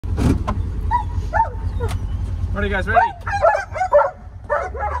What are you guys ready?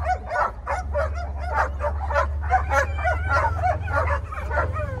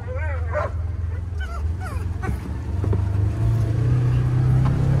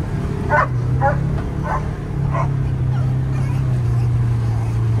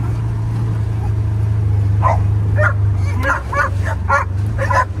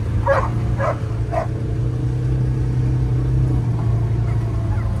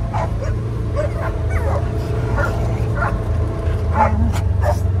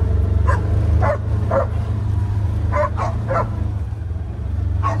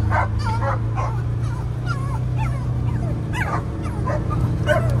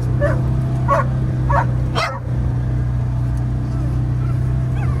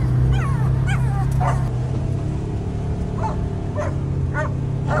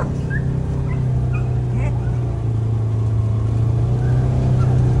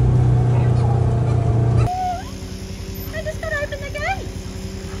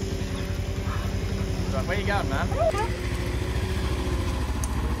 Where you going, man?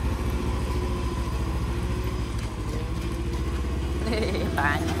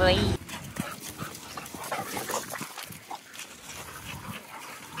 Fine, boy.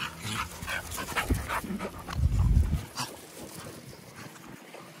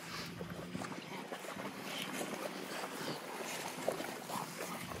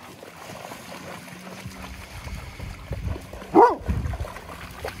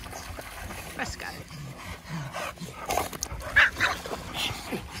 Let's go.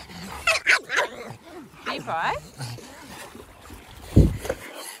 Deep eye.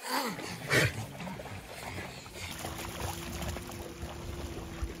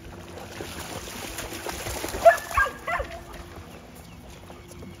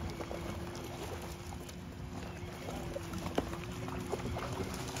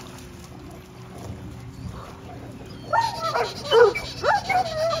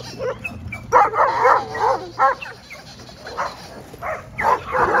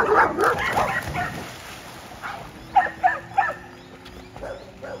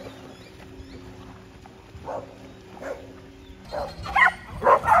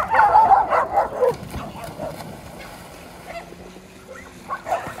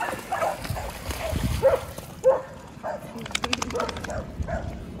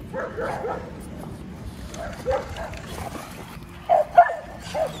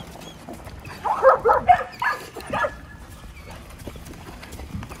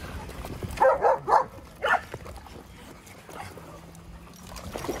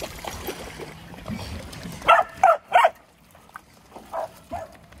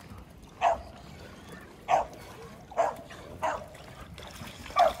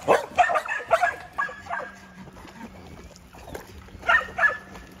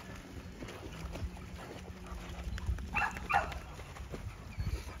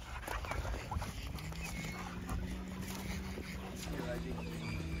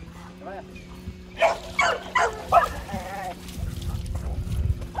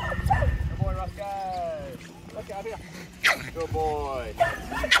 Good boy.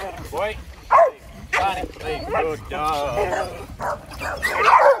 Boy. Got it. Good dog.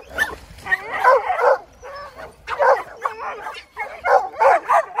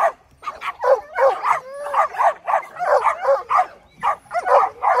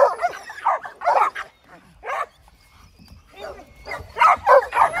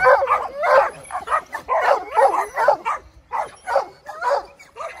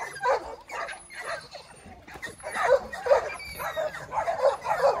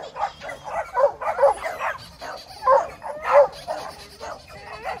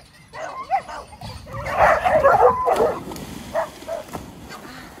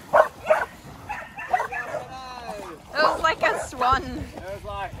 Swan. It was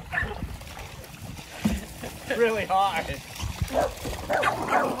like really high. It's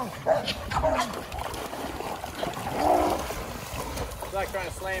like trying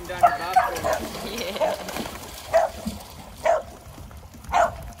to slam down your basketball. Yeah.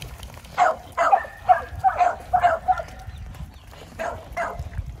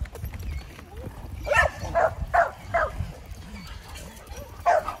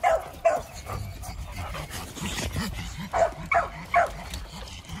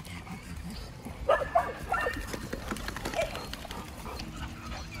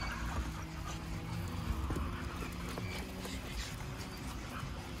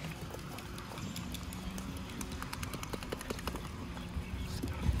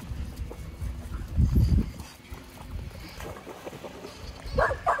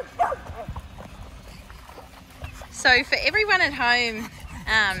 So for everyone at home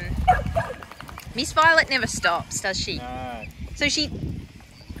Miss Violet never stops, does she? No. So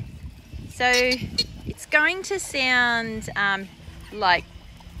it's going to sound like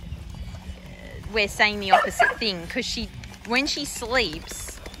we're saying the opposite thing, because when she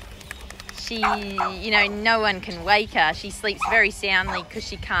sleeps, no one can wake her. She sleeps very soundly because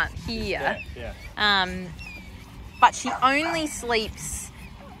she can't hear. Yeah. But she only sleeps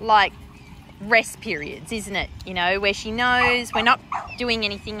like rest periods, isn't it? Where she knows we're not doing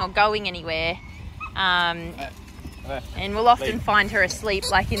anything or going anywhere. And we'll often find her asleep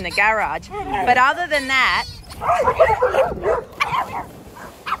like in the garage. But other than that,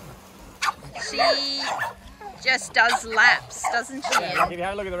 she just does laps, doesn't she? Yeah, if you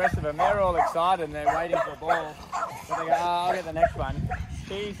have a look at the rest of them, they're all excited and they're waiting for a ball. But they go, oh, I'll get the next one.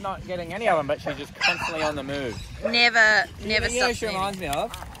 She's not getting any of them, but she's just constantly on the move. Never Yeah, stops she moving. reminds me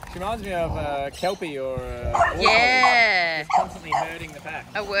of a Kelpie or a Yeah. just constantly herding the pack.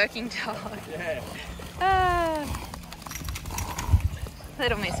 A working dog. Yeah.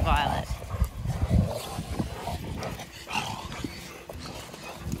 Little Miss Violet.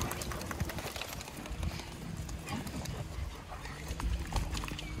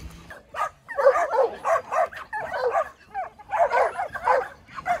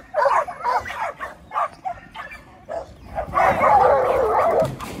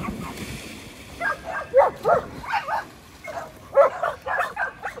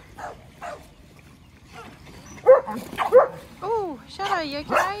 Oh, Shadow, you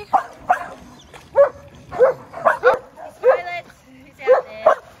okay? Oh, Miss Violet, who's out there?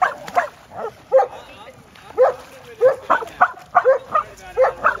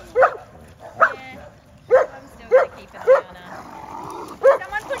 Yeah, I'm still going to keep an eye on her.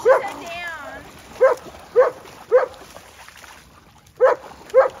 Someone pushes her down.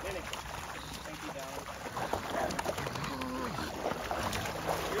 Thank you, darling.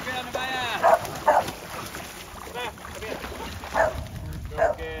 Good girl, Nevaeh.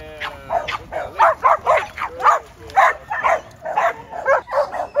 Good girl.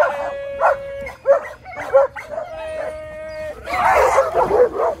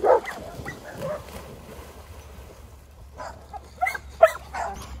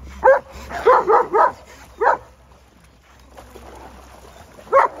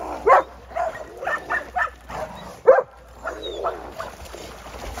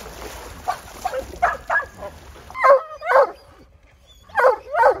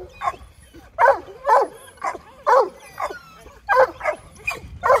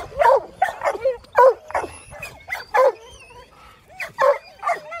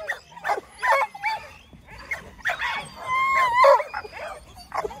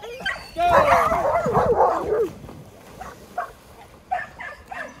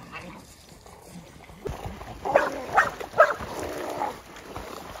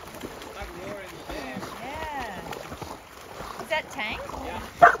 Is that Tank? Yeah.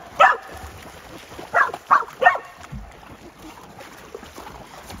 I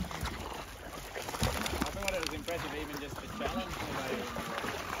thought it was impressive, even just the challenge.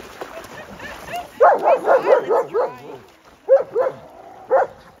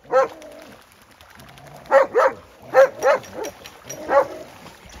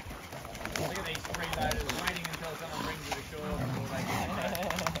 Look at these freeloaders waiting until someone brings it ashore before they get it.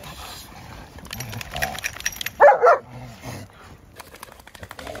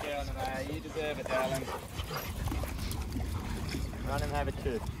 Good girl, Nevaeh. You deserve it, darling. Run and have a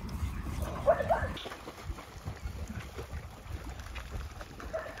tooth.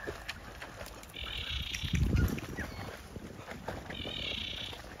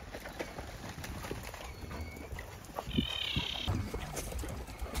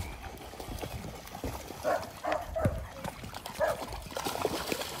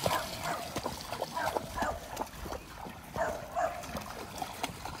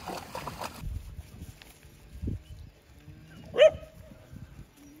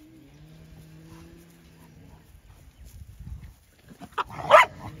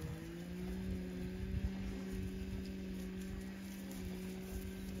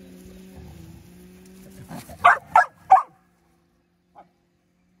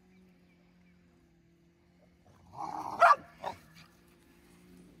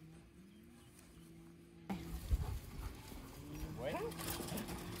 Wait.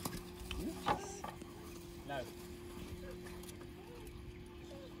 No.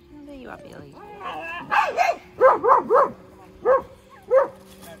 Oh, there you are, Billy.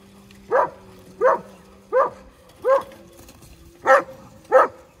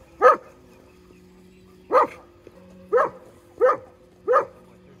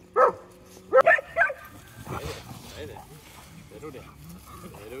 Settle down.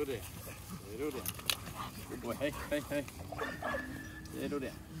 down. Settle down. Good boy. Hey, hey, hey. Settle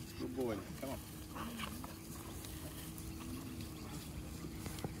down. Good boy. Come on.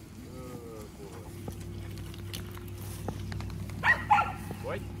 Good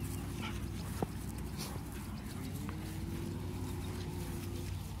boy. Boy.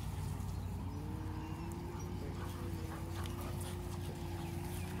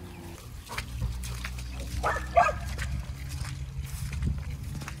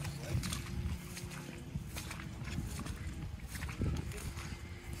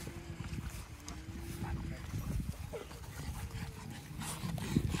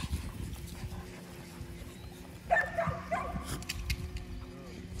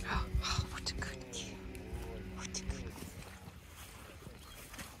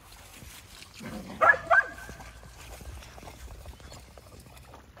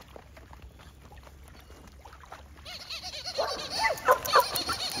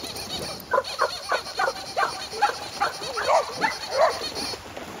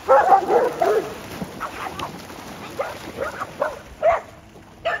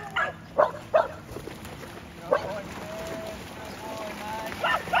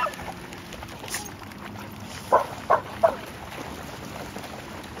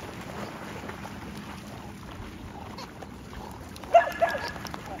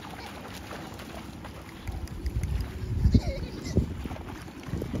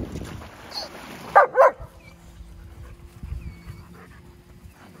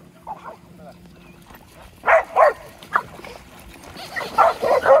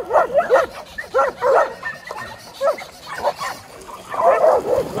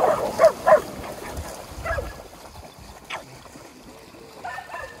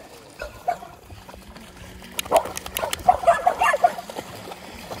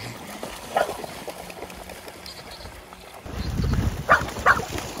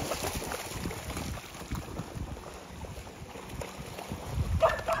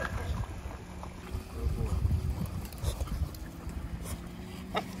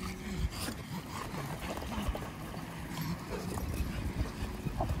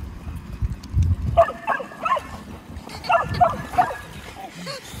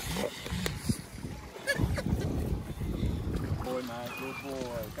 Good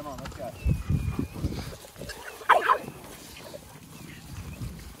boy. Come on, let's go.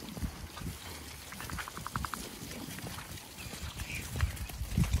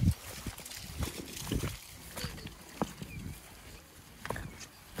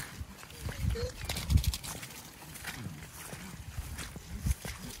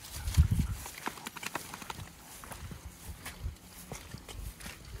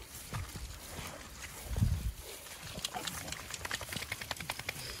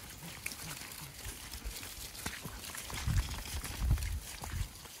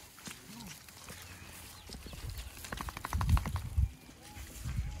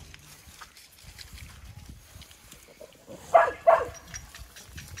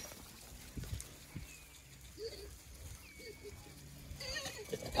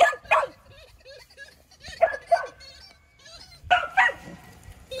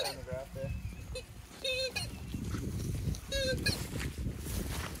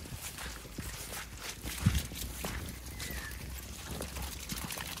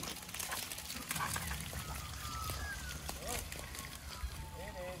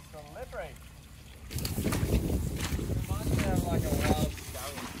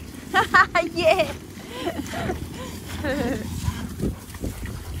 Yeah.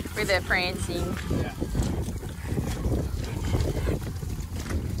 With her prancing. Yeah.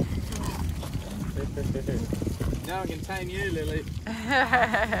 No one can tame you, Lily.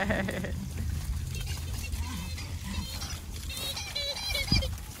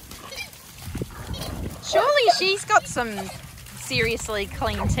 Surely she's got some seriously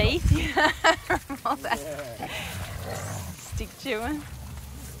clean teeth from all that stick chewing.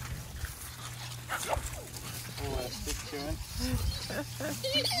 All that stick chewing.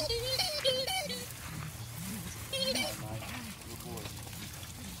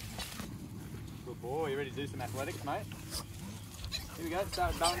 Good boy. You ready to do some athletics, mate? Here we go.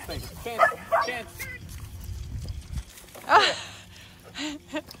 Start balancing. Chance. Chance. Oh.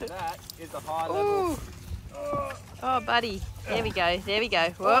 That is a high level. Oh, buddy. There we go. There we go.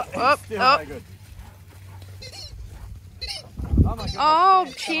 Whoop, whoop, Still whoop. no good. Oh, my goodness. Oh,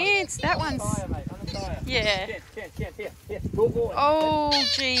 Chance, Chance. That on the one's... tire, mate. On the tire. Yeah. Chance. Here. Good boy. Oh,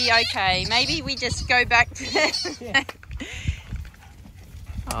 gee. Okay. Maybe we just go back to...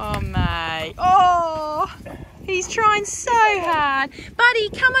 Oh, mate. Oh, He's trying so hard. Buddy,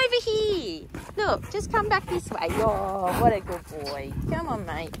 come over here. Look, just come back this way. Oh, what a good boy. Come on,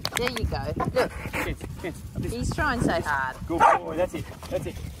 mate. There you go. Look. He's trying so hard. Good boy. That's it. That's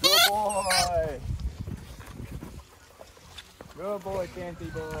it. Good boy. Good boy, Fancy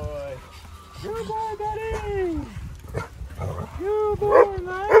boy. Good boy, buddy. Good boy,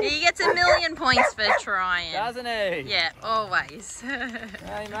 mate. He gets 1,000,000 points for trying. Doesn't he? Yeah, always.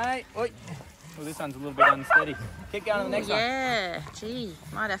 Hey, mate. Oi. Well, this one's a little bit unsteady. Keep going to the next one. Yeah, gee,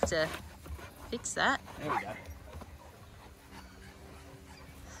 might have to fix that. There we go.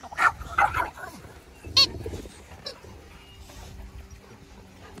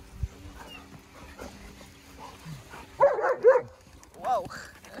 Whoa.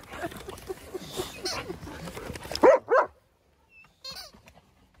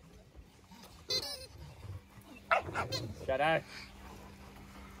 Shadow.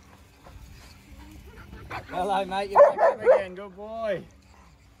 Hello, mate. You're back up again. Good boy.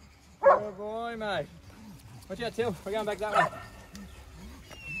 Good boy, mate. Watch out, Till. We're going back that way.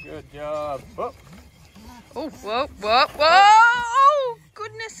 Good job. Whoop. Oh, whoa, whoa, whoa! Oh,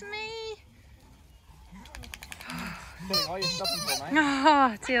 goodness me. Till, why are you stopping for, mate?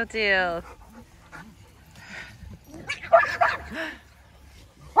 Oh, deal.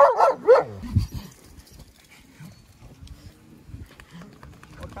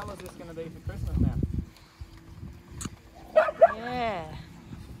 What colour is this going to be for Christmas now? Yeah.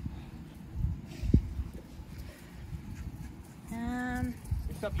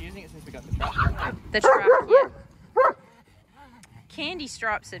 We stopped using it since we got the truck, didn't we? The truck, yeah. Candy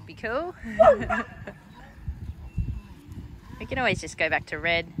stripes would be cool. We can always just go back to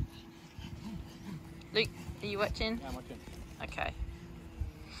red. Luke, are you watching? Yeah, I'm watching. Okay.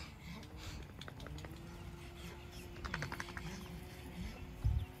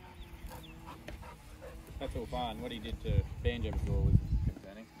 That's all fine. What he did to Banjo before was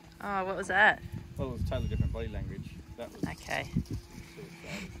concerning. Oh, what was that? Well, it was totally different body language. That was Okay. suicidal.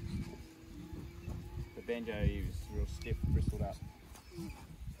 The Banjo, he was real stiff, bristled up.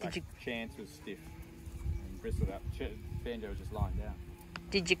 Did you Chance was stiff and bristled up. Banjo was just lying down.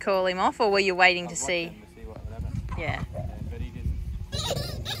 Did you call him off, or were you waiting to see? To see what would happen. Yeah. But he didn't.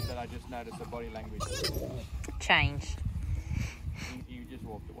 But I just noticed the body language. Change. He just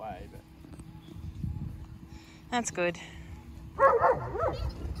walked away, but That's good.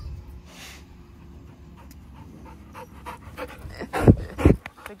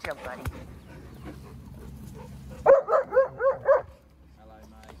 Good job, buddy. hello,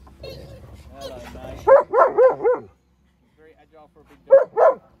 mate. Hello, mate. He's very agile for a big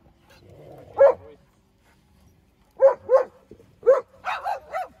dog.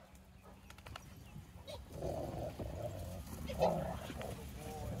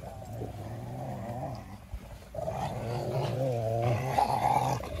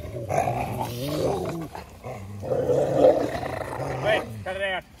 Wait, cut it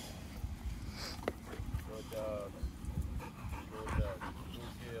out. Good dog. Good dog.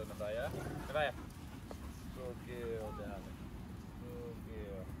 Good girl, Nevaeh. Nevaeh. Good girl, darling. Good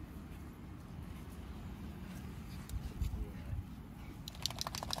girl.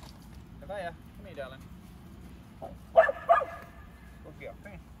 Nevaeh, come here, darling. Good girl,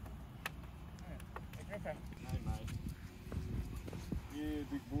 come here. Hey, mate. Yeah,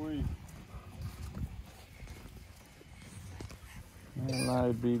 big boy.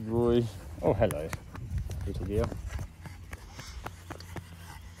 Hello, big boy. Oh, hello, little girl.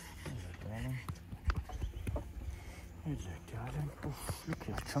 Hello, darling. Oh, look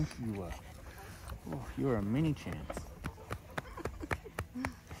how chunky you are. Oh, you're a mini chance.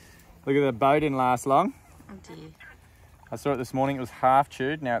 Look at the bow didn't last long. Oh dear. I saw it this morning. It was half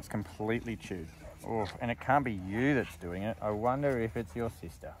chewed. Now it's completely chewed. Oh, and it can't be you that's doing it. I wonder if it's your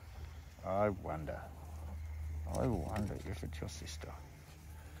sister. I wonder if it's your sister.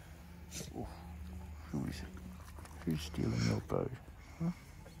 Oh, who is it? Who's stealing your bow? Huh?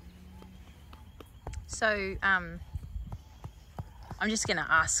 So, I'm just going to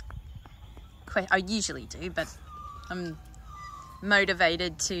ask. I usually do, but I'm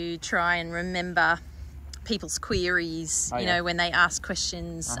motivated to try and remember people's queries. You know, when they ask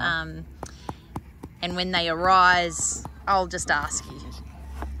questions, and when they arise, I'll just ask you.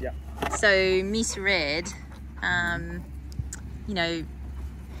 Yeah. So, Miss Red, you know,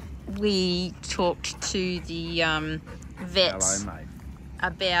 we talked to the vet Hello, mate.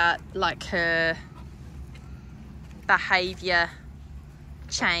 about like her behaviour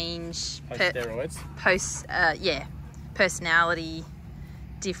change, Steroids. personality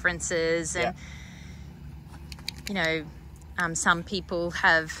differences, and you know, some people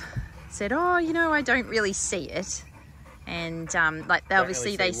have said, oh, you know, I don't really see it. And like they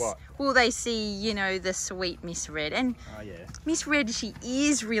obviously they see, you know, the sweet Miss Red. And Miss Red, she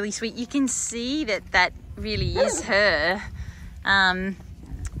is really sweet. You can see that really is her.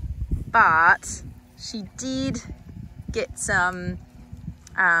 But she did get some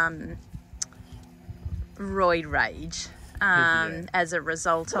roid rage as a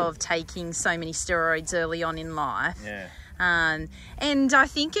result of taking so many steroids early on in life. Yeah. And I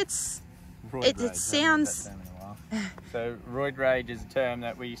think it sounds... So roid rage is a term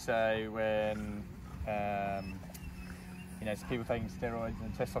that we say when you know, people taking steroids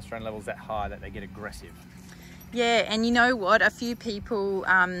and testosterone levels that high that they get aggressive. Yeah, and you know what? A few people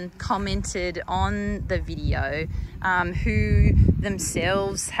commented on the video who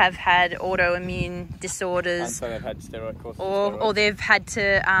themselves have had autoimmune disorders. And so they've had steroid courses. Or they've had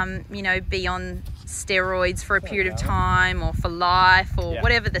to, you know, be on steroids for a period of time or for life or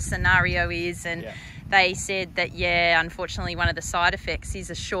whatever the scenario is. And they said that, unfortunately, one of the side effects is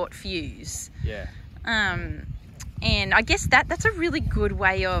a short fuse. Yeah. And I guess that's a really good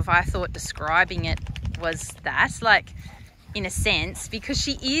way of, I thought, describing it was that, like, in a sense, because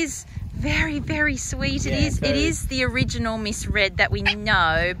she is very, very sweet. It is the original Miss Red that we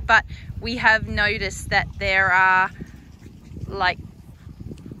know, but we have noticed that there are, like,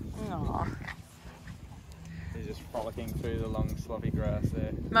 She's just frolicking through the long sloppy grass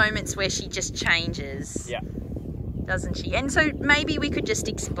there. Moments where she just changes. Yeah. Doesn't she? And so maybe we could just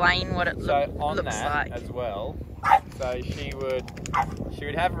explain what it looks like. As well. So she would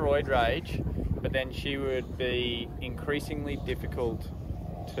have roid rage, but then she would be increasingly difficult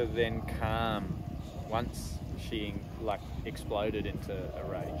to then calm once she exploded into a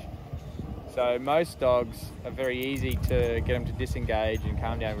rage. So most dogs are very easy to get them to disengage and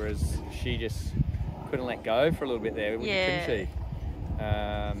calm down, whereas she just couldn't let go for a little bit there, couldn't she?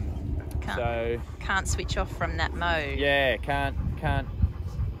 Can't switch off from that mode. Yeah, can't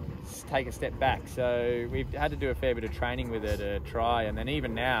take a step back. So we've had to do a fair bit of training with her to try, and then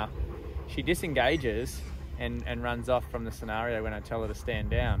even now she disengages and runs off from the scenario when I tell her to stand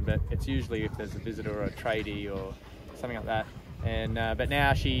down, but it's usually if there's a visitor or a tradie or something like that. And but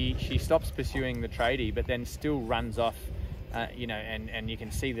now she stops pursuing the tradie, but then still runs off, you know, and you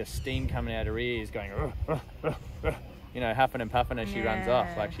can see the steam coming out her ears going you know, huffing and puffing as she runs off,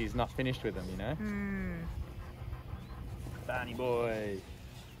 like she's not finished with them, you know. Barney boy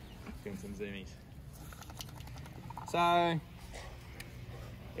doing some zoomies. So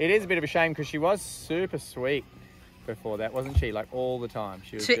it is a bit of a shame because she was super sweet before that, wasn't she? Like all the time.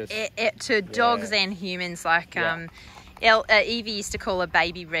 She was to dogs and humans. Like Evie used to call her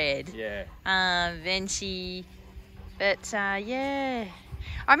Baby Red. Yeah. I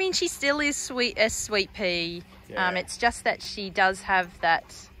mean, she still is sweet as sweet pea. Yeah. It's just that she does have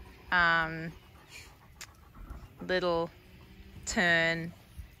that little turn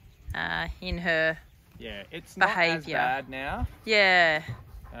in her it's behaviour. Not as bad now. Yeah.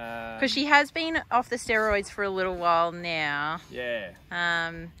 Because she has been off the steroids for a little while now. Yeah.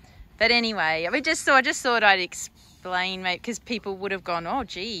 But anyway, I just thought I'd explain, mate, because people would have gone, oh,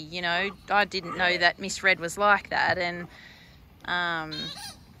 gee, you know, I didn't know that Miss Red was like that. And,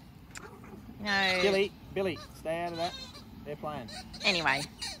 you know... Billy, stay out of that. They're playing. Anyway,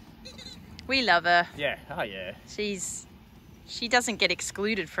 we love her. Yeah, oh yeah. She doesn't get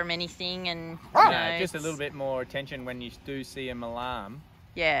excluded from anything, and just a little bit more attention when you do see a alarm.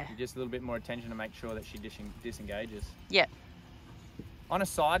 Yeah. Just a little bit more attention to make sure that she disengages. Yeah. On a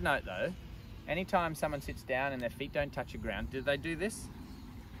side note though, anytime someone sits down and their feet don't touch the ground, do they do this?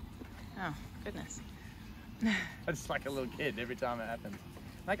 Oh, goodness. It's like a little kid every time it happens.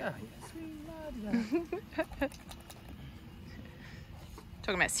 Like, oh, yeah, sweet love.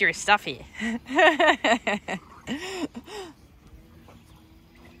 Talking about serious stuff here. It's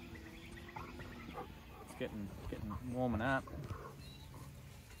getting warming up.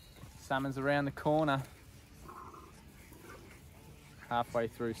 Summer's around the corner. Halfway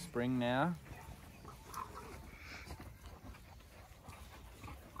through spring now.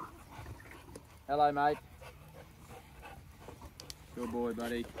 Hello, mate. Good boy,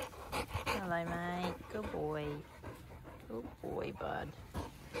 buddy. Hello, mate. Good boy. Good boy, bud.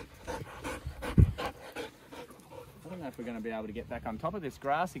 I don't know if we're going to be able to get back on top of this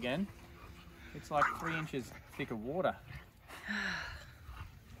grass again. It's like 3 inches thick of water.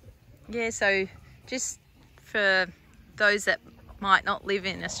 Yeah, so just for those that might not live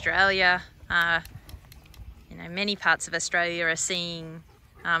in Australia, you know, many parts of Australia are seeing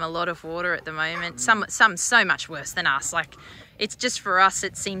a lot of water at the moment. Some so much worse than us. Like, it's just for us,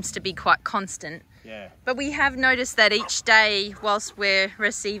 it seems to be quite constant. Yeah. But we have noticed that each day, whilst we're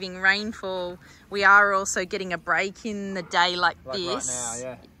receiving rainfall, we are also getting a break in the day like this.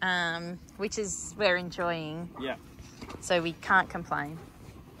 Right now, yeah. Which is we're enjoying. Yeah. So we can't complain.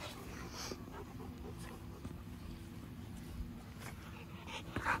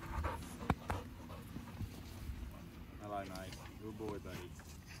 Hello, mate. Good boy, buddy.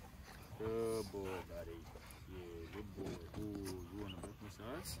 Good boy, buddy. Yeah, good boy. Ooh, you want a back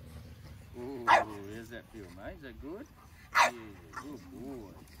massage? Ooh, how's that feel, mate? Is that good? Yeah, good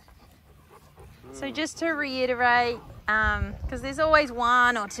boy. So just to reiterate, because there's always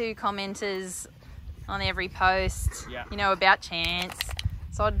one or two commenters on every post, you know, about Chance.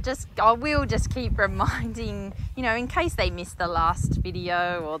 So I will just keep reminding, you know, in case they missed the last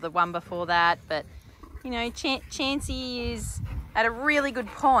video or the one before that. But, you know, Chancey is at a really good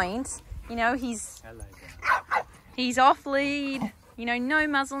point. You know, he's off lead. You know, no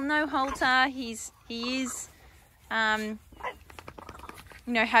muzzle, no halter. He is, you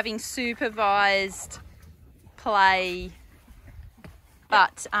know, having supervised play,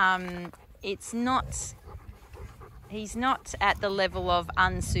 but it's not. He's not at the level of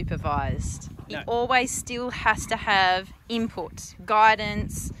unsupervised. He always still has to have input,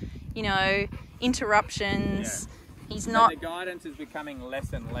 guidance, you know, interruptions. Yeah. He's not. The guidance is becoming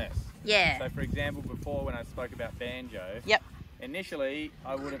less and less. Yeah. So, for example, before when I spoke about Banjo, Yep. initially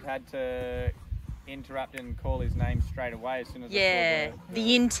I would have had to interrupt and call his name straight away as soon as I saw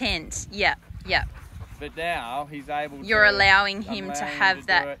the intent. Yep. Yep. But now he's able to... You're allowing him to have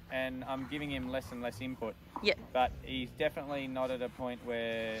that... do it, and I'm giving him less and less input. Yeah. But he's definitely not at a point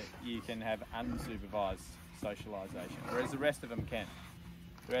where you can have unsupervised socialisation, whereas the rest of them can.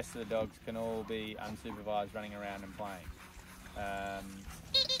 The rest of the dogs can all be unsupervised, running around and playing.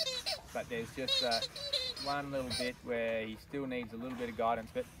 But there's just that one little bit where he still needs a little bit of guidance.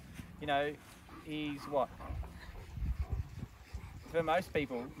 But, you know, he's what? For most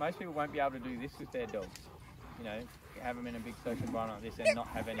people won't be able to do this with their dogs. You know, have them in a big social environment like this and not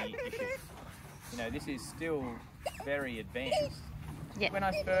have any issues. You know, this is still very advanced. Yeah. When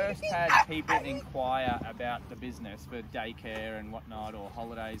I first had people inquire about the business for daycare and whatnot or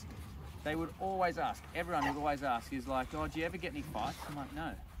holidays, they would always ask, everyone would always ask, is like, oh, do you ever get any fights? I'm like,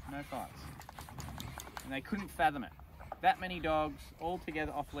 no fights. And they couldn't fathom it. That many dogs all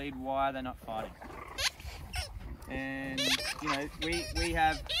together off lead, why are they not fighting? And, you know, we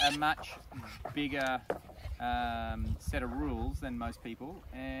have a much bigger set of rules than most people,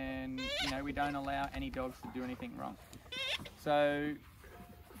 and, you know, we don't allow any dogs to do anything wrong. So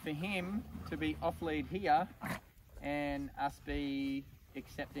for him to be off lead here and us be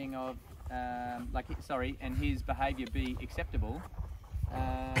accepting of, and his behaviour be acceptable,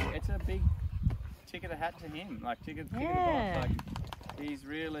 it's a big tick of the hat to him, like tick of the box. Like, he's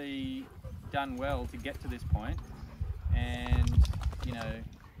really done well to get to this point, and, you know,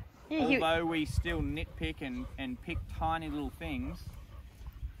 although we still nitpick and pick tiny little things,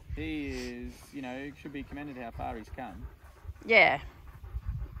 he is, you know, should be commended how far he's come. Yeah,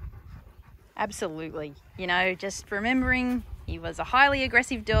 absolutely. You know, just remembering he was a highly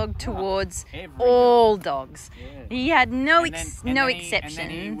aggressive dog towards all dogs. Yeah. He had no exceptions. And then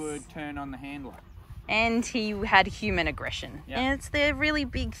he would turn on the handler. And he had human aggression. Yeah. And they're really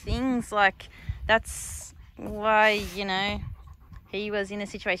big things. Like, that's why, you know, he was in the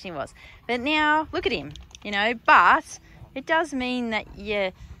situation he was. But now, look at him, you know. But it does mean that,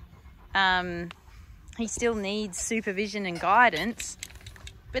 he still needs supervision and guidance.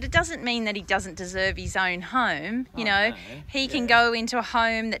 But it doesn't mean that he doesn't deserve his own home. You know, he can go into a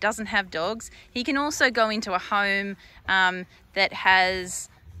home that doesn't have dogs. He can also go into a home that has,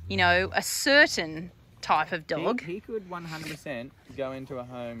 you know, a certain type of dog. He could 100% go into a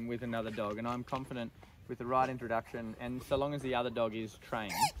home with another dog, and I'm confident with the right introduction, and so long as the other dog is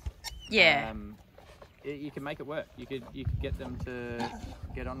trained, you can make it work. You could get them to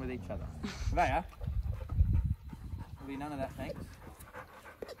get on with each other. Nevaeh, there'll be none of that, thanks.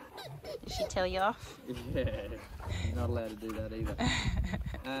 Did she tell you off? Yeah, you're not allowed to do that either.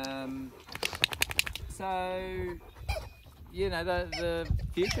 So, you know, the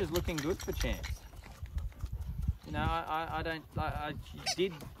future's looking good for Chance. You know, I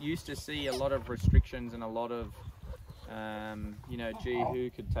did used to see a lot of restrictions and a lot of, you know, gee, who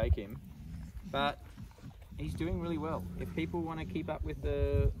could take him? But he's doing really well. If people want to keep up with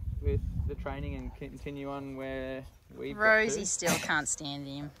the training and continue on where we've Rosie still can't stand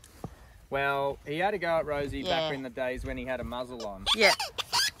him. Well, he had to go at Rosie back in the days when he had a muzzle on. Yeah.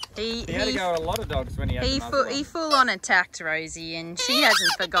 He had to go at a lot of dogs when he had the muzzle on. He full on attacked Rosie, and she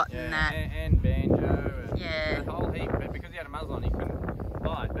hasn't forgotten that. And Banjo. And the whole heap. But because he had a muzzle on, he couldn't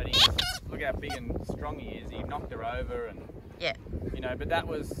bite. But he's, look look how big and strong he is. He knocked her over, and Yeah. you know, but that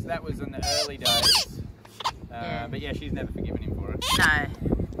was in the early days. Yeah. But yeah, she's never forgiven him for it. No.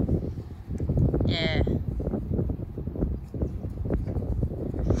 Yeah.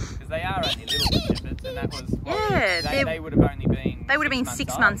 Because they are only little shepherds, and that was Yeah, they would have only been. They would have been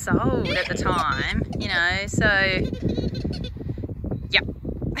 6 months old at the time, you know. So, yep.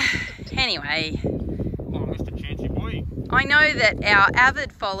 Anyway. Oh, Mr. Chancy boy. I know that our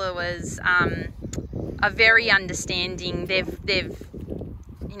avid followers are very understanding. They've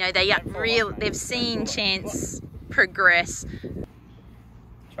seen Chance progress.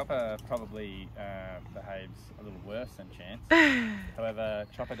 Chopper probably behaves a little worse than Chance. However,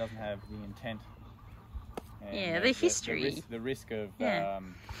 Chopper doesn't have the intent. And yeah, the history. The risk of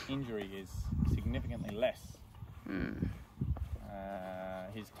injury is significantly less. Mm.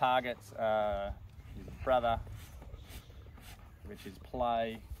 His targets are his brother, which is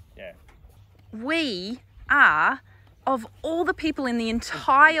play. Yeah. We are, of all the people in the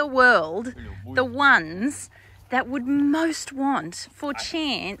entire world, the ones that would most want for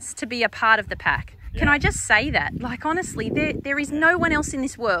Chance to be a part of the pack. Can I just say that? Like, honestly, there is no one else in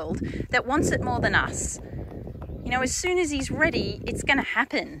this world that wants it more than us. You know, as soon as he's ready, it's going to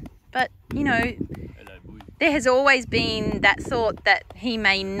happen. But, you know, there has always been that thought that he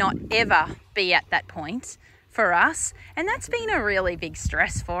may not ever be at that point for us. And that's been a really big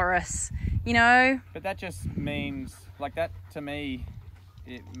stress for us, you know. But that just means, like, that to me,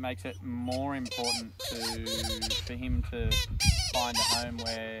 it makes it more important for him to find a home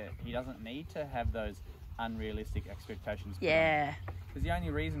where he doesn't need to have those unrealistic expectations. Yeah. Because the only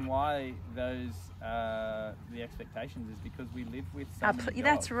reason why those the expectations is because we live with so many dogs.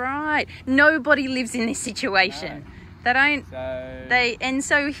 That's right. Nobody lives in this situation. No. They don't.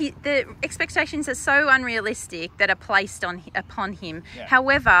 So The expectations are so unrealistic that are placed upon him. Yeah.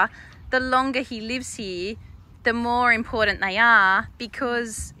 However, the longer he lives here, the more important they are,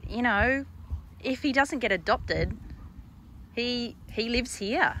 because, you know, if he doesn't get adopted, he lives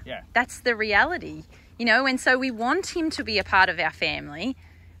here. Yeah. That's the reality, you know, and so we want him to be a part of our family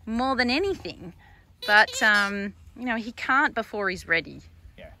more than anything. But, you know, he can't before he's ready.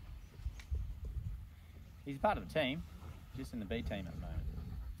 Yeah. He's part of the team, just in the B team at the moment.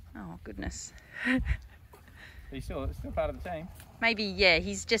 Oh, goodness. But he's still part of the team. Maybe, yeah,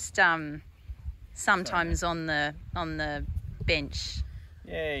 he's just sometimes on the bench.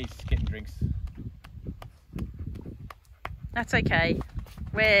 Yeah, he's getting drinks. That's okay.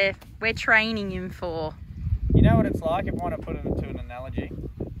 We're training him for. You know what it's like, if I want to put it into an analogy?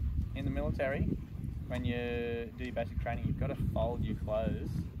 In the military, when you do your basic training, you've got to fold your clothes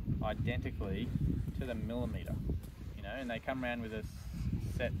identically to the millimetre, you know, and they come around with a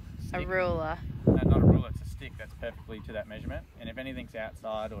set stick. A ruler. No, not a ruler, it's a stick that's perfectly to that measurement, and if anything's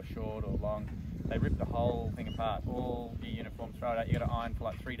outside or short or long, they rip the whole thing apart, all your uniforms, throw it out. You got to iron for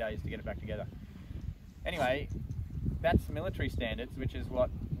like 3 days to get it back together. Anyway, that's military standards, which is what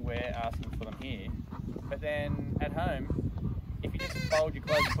we're asking for them here. But then at home, if you just fold your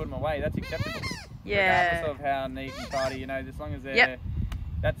clothes and put them away, that's acceptable. Yeah. Regardless of how neat and tidy, you know, as long as they're...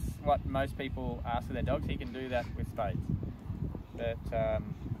 That's what most people ask for their dogs. He can do that with spades. But,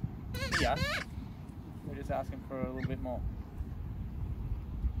 yeah, we're just asking for a little bit more.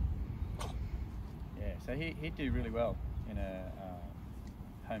 Yeah, so he'd do really well in a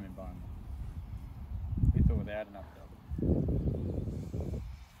home environment, with or without enough dog.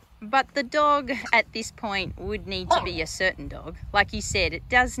 But the dog at this point would need to be a certain dog. Like you said, it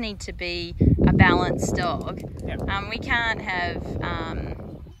does need to be a balanced dog. Yeah. We can't have...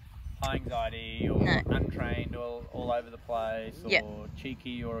 high anxiety or untrained or all over the place or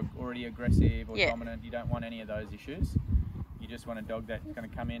cheeky or already aggressive or dominant. You don't want any of those issues. You just want a dog that's going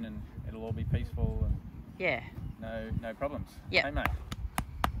to come in and it'll all be peaceful and no problems. Yeah. Hey, mate.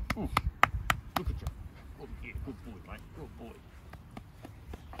 Oof. Look at you. Oh, yeah, good boy, mate. Good boy.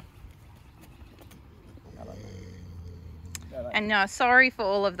 And sorry for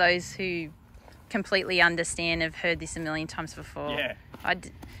all of those who completely understand, have heard this a million times before. Yeah.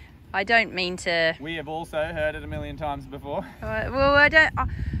 I don't mean to... We have also heard it a million times before. Well, I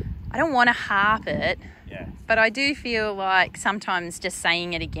don't want to harp it. Yeah. But I do feel like sometimes just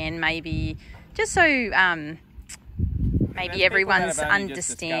saying it again, maybe just so maybe everyone's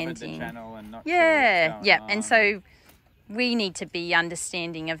understanding. The channel and not yeah, sure what's yeah. going And on. so we need to be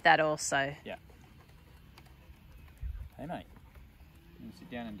understanding of that also. Yeah. Hey, mate. You can sit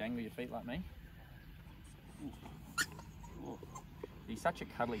down and dangle your feet like me. Ooh. He's such a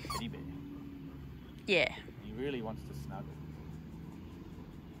cuddly teddy bear. Yeah. He really wants to snuggle.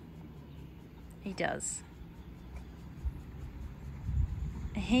 He does.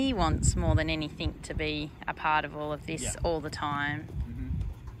 he wants more than anything to be a part of all of this Yeah. all the time.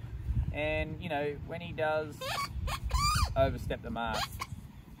 Mm-hmm. And, you know, when he does overstep the mark,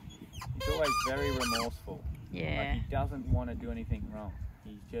 he's always very remorseful. Yeah. Like, he doesn't want to do anything wrong.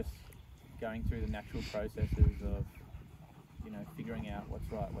 He's just going through the natural processes of, you know, figuring out what's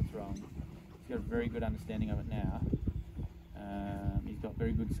right, what's wrong. He's got a very good understanding of it now. He's got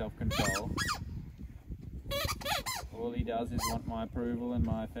very good self-control. All he does is want my approval and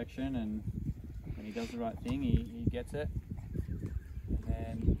my affection, and when he does the right thing, he gets it.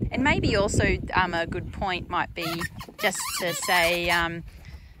 And maybe also a good point might be just to say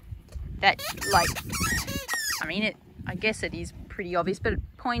that, like, I mean, I guess it is pretty obvious, but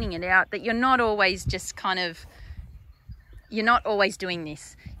pointing it out that you're not always just kind of, you're not always doing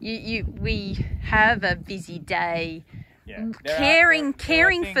this. We have a busy day. Yeah. Caring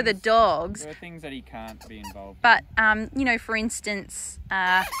things, for the dogs. There are things that he can't be involved in. But, you know, for instance,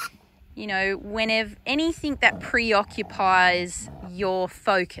 you know, whenever anything that preoccupies your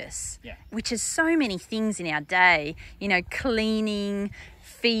focus, Yeah. which is so many things in our day, you know, cleaning,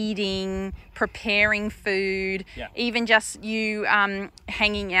 feeding, preparing food, Yeah. even just you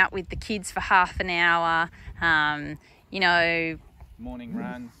hanging out with the kids for half an hour, you know, Morning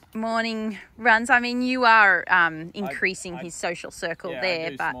runs. I mean, you are increasing his social circle there, I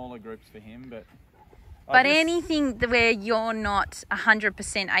do but smaller groups for him, but anything where you're not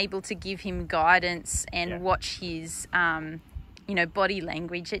 100% able to give him guidance and watch his, you know, body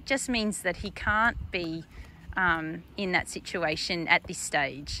language, it just means that he can't be in that situation at this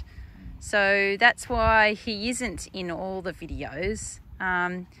stage. So that's why he isn't in all the videos.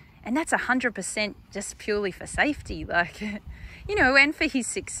 And that's 100% just purely for safety, like, you know, and for his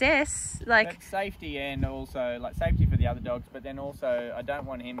success. Like, but safety, and also like safety for the other dogs, but then also I don't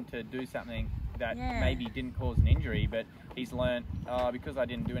want him to do something that maybe didn't cause an injury, but he's learnt, because I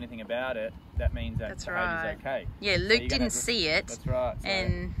didn't do anything about it, that means that behaviour's okay. Yeah, Luke didn't see it. That's right. So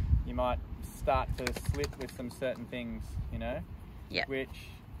and you might start to slip with some certain things, you know, which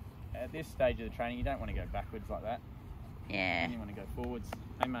at this stage of the training, you don't want to go backwards like that. Yeah. You want to go forwards.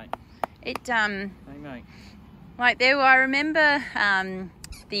 Hey, mate. Hey, mate. Like I remember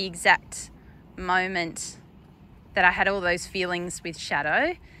the exact moment that I had all those feelings with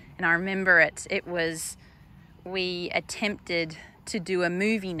Shadow, and I remember it was, we attempted to do a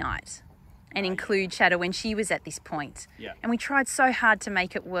movie night and include Shadow when she was at this point. Yeah. And we tried so hard to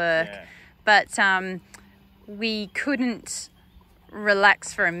make it work, but we couldn't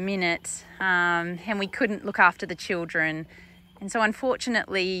relax for a minute, and we couldn't look after the children. And so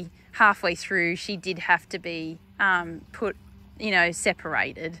unfortunately, halfway through, she did have to be put, you know,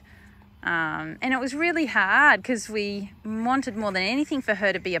 separated. And it was really hard because we wanted more than anything for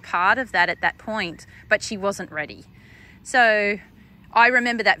her to be a part of that at that point, but she wasn't ready. So I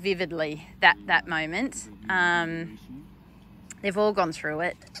remember that vividly, that moment. They've all gone through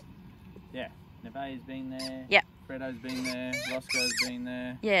it. Yeah. Nevaeh's been there. Yeah. Fredo's been there. Roscoe's been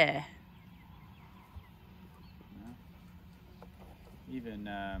there. Yeah. Even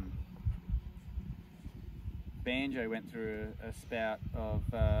Banjo went through a spout of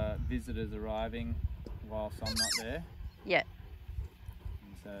visitors arriving whilst I'm not there. Yeah.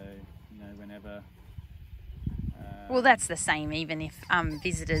 And so, you know, whenever... well, that's the same, even if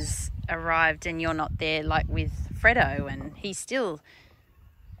visitors arrived and you're not there, like with Fredo, and he's still...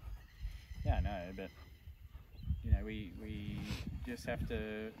 Yeah, I know, but, you know, we just have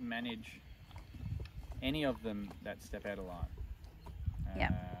to manage any of them that step out of line. Yeah.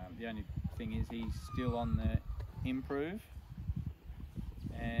 The only thing is he's still on the improve,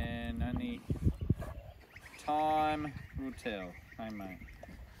 and only time will tell. Hey, mate.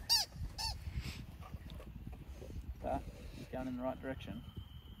 But he's going in the right direction.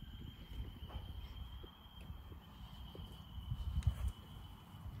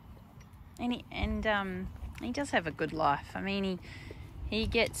 And he does have a good life. I mean, he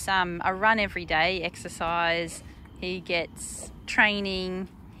gets a run every day, exercise. He gets training.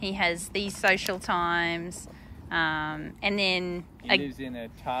 He has these social times, and then he lives in a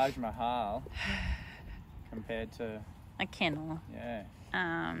Taj Mahal compared to a kennel. Yeah.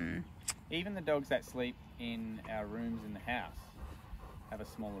 Even the dogs that sleep in our rooms in the house have a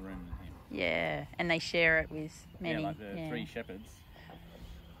smaller room than him. Yeah, and they share it with many. Yeah, like the 3 shepherds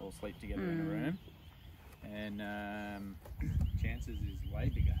all sleep together in a room, and Chance's is way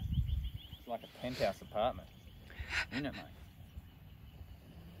bigger. It's like a penthouse apartment, isn't it, mate?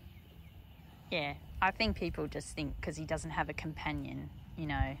 Yeah, I think people just think because he doesn't have a companion, you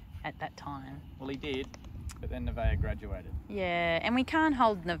know, at that time. Well, he did, but then Nevaeh graduated. Yeah, and we can't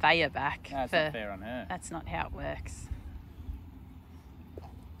hold Nevaeh back. No, it's not fair on her. That's not how it works.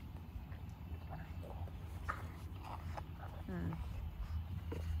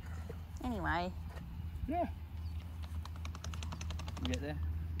 anyway. Yeah. You get there?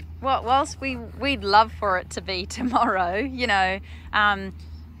 Well, whilst we'd love for it to be tomorrow, you know,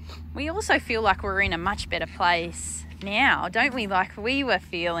 we also feel like we're in a much better place now, don't we? Like, we were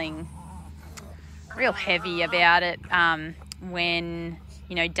feeling real heavy about it when,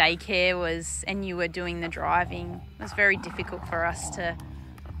 you know, daycare was, and you were doing the driving. It was very difficult for us to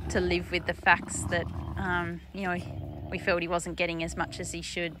live with the facts that, you know, we felt he wasn't getting as much as he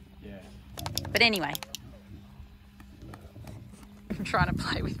should. Yeah. But anyway, I'm trying to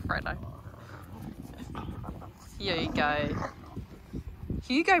play with Fredo.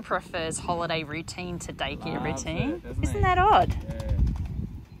 Hugo prefers holiday routine to daycare routine. Isn't that odd?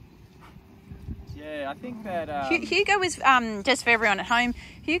 Yeah, I think that... Hugo was, just for everyone at home,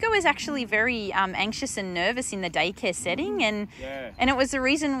 Hugo was actually very anxious and nervous in the daycare setting, and it was the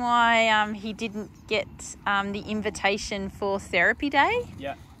reason why he didn't get the invitation for therapy day.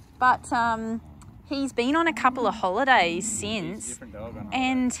 Yeah. But he's been on a couple of holidays since, He's a different dog on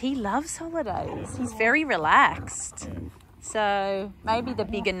and he loves holidays. He's very relaxed. Yeah. So maybe the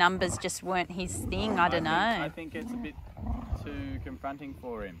bigger numbers just weren't his thing. I don't know. I think it's a bit too confronting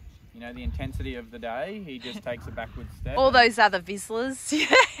for him. You know, the intensity of the day, he just takes a backward step. All those other Vizslers,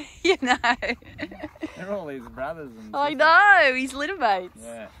 you know. They're all his brothers and I know, his little mates.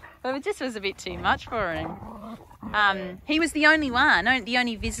 Yeah. But it just was a bit too much for him. He was the only one, the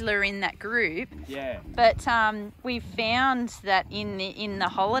only Vizsla in that group. Yeah. But we found that in the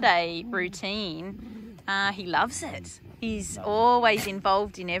holiday routine, he loves it. He's always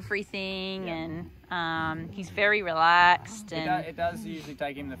involved in everything, and he's very relaxed. And It does usually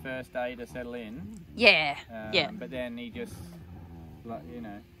take him the first day to settle in. yeah. But then he just, like, you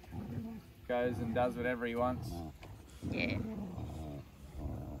know, goes and does whatever he wants. Yeah.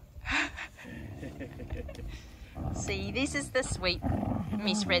 See, this is the sweet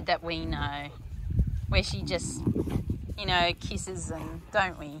Miss Red that we know, where she just, you know, kisses and,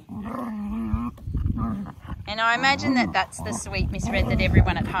 don't we? And I imagine that that's the sweet Miss Red that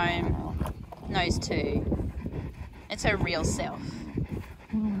everyone at home knows too. It's her real self.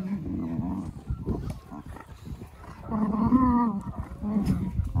 He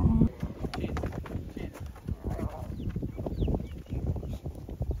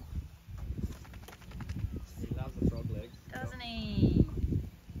loves the frog legs. Doesn't he?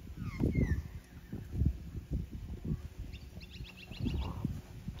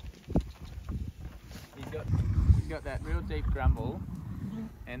 He's got that real deep grumble,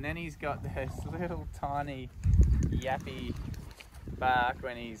 and then he's got this little tiny yappy bark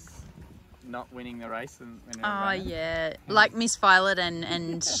when he's not winning the race. Oh yeah, like Miss Violet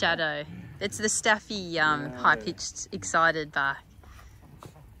and Shadow. It's the staffy, high-pitched, excited bark.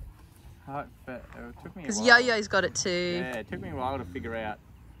 But it took me a Because while. Yo-Yo's got it too. Yeah, it took me a while to figure out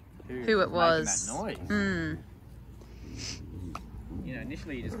Who it was. Making that noise. Mm. You know,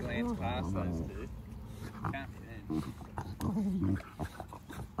 initially you just glance past those two. Can't be them.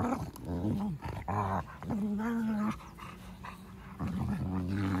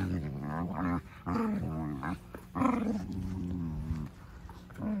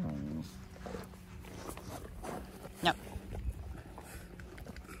 Yep.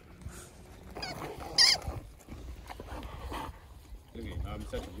 Look at him, I'm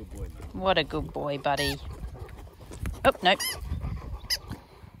such a good boy. What a good boy, buddy. Oh, nope.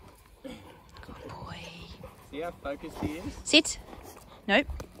 Good boy. See how focused he is? Sit. Nope.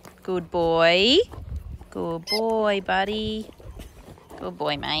 Good boy. Good boy, buddy. Good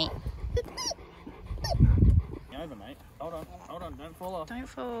boy, mate. Get over, mate. Hold on, don't fall off. Don't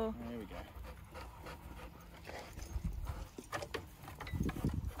fall. There we go.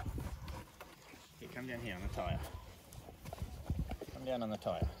 Here, come down here on the tyre. Come down on the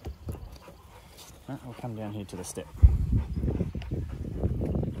tyre. Right, we'll come down here to the step.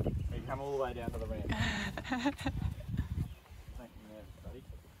 You come all the way down to the ramp. Thank you, there, buddy.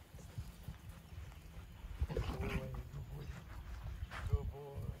 Good boy. Good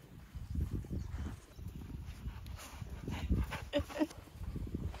boy.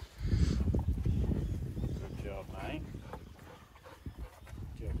 Good job, mate.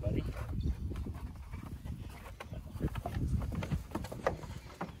 Good job, buddy.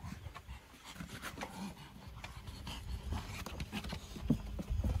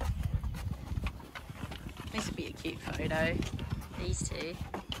 This would be a cute photo. These two.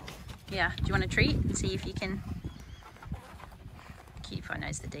 Yeah, do you want a treat and see if you can... Cute photo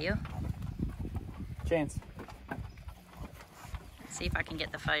knows the deal. Chance. See if I can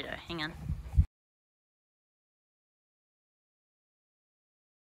get the photo. Hang on.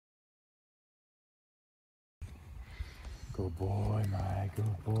 Good boy, mate.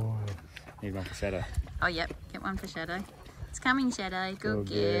 Good boy. Need one for Shadow. Oh, yep. Get one for Shadow. It's coming, Shadow. Good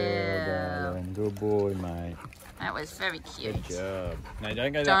girl. Darling. Good boy, mate. That was very cute. Good job. No,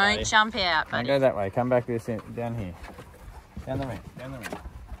 don't go that way. Don't jump out, buddy. Don't go that way. Come back down here. Down the ramp. Down the ramp.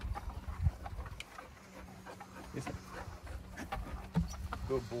 This way.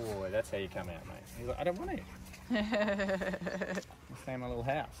 Good boy. That's how you come out, mate. He's like, I don't want it. I'll stay in my little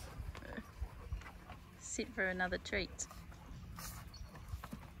house. Sit for another treat.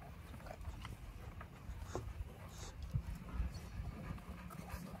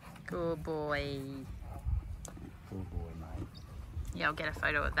 Good boy. Good boy, mate. Yeah, I'll get a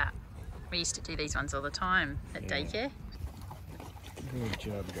photo of that. We used to do these ones all the time at daycare. Good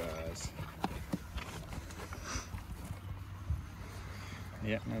job, guys.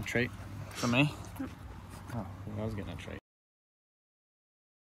 Yeah, no treat for me. Oh, I was getting a treat.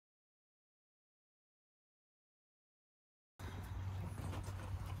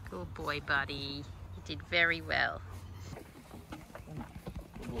 Good boy, buddy. You did very well.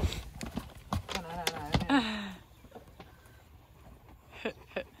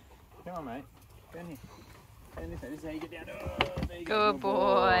 Come on, mate. Down here. Down this way. This is how you get down. Oh, there you go. Good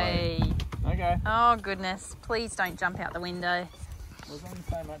boy. Okay. Oh, goodness. Please don't jump out the window. Well, there's only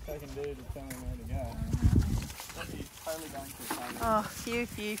so much I can do to tell him where to go. He's totally going to Oh,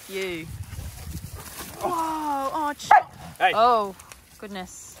 phew. Whoa. Oh, Hey! Oh,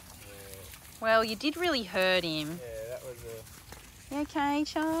 goodness. Yeah. Well, you did really hurt him. Yeah, that was a... You okay,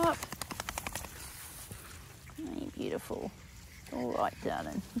 Sharp? Hey, beautiful. All right,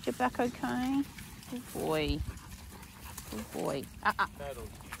 darling. Is your back okay? Good boy. Good boy. Total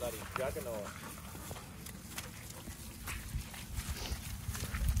bloody juggernaut.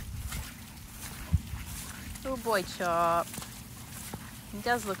 Good boy, Chop. He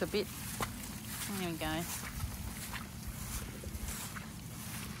does look a bit... There we go.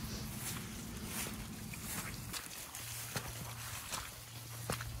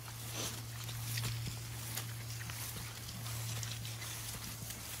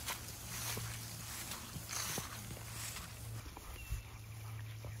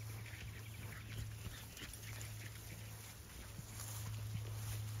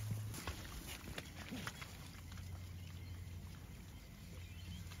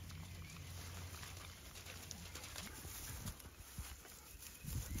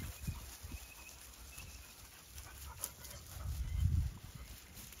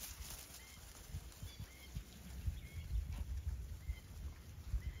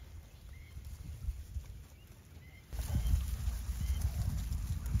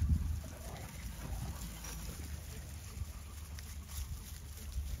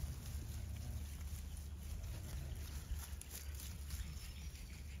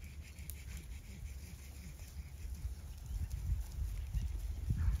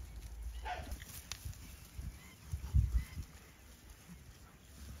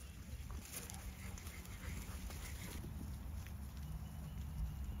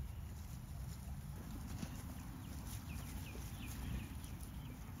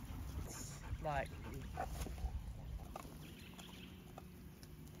 Like...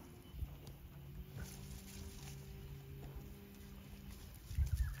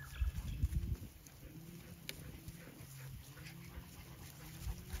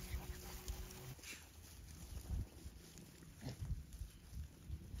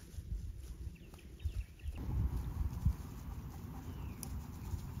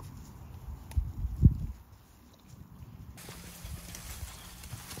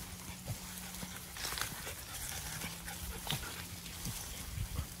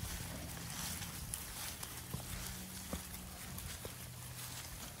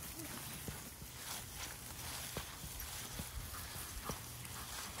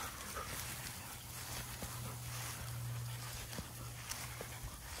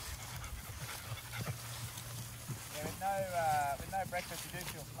 with no breakfast, you do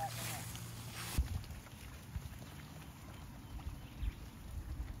feel flat, don't you?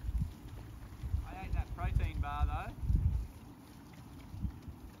 I ate that protein bar though.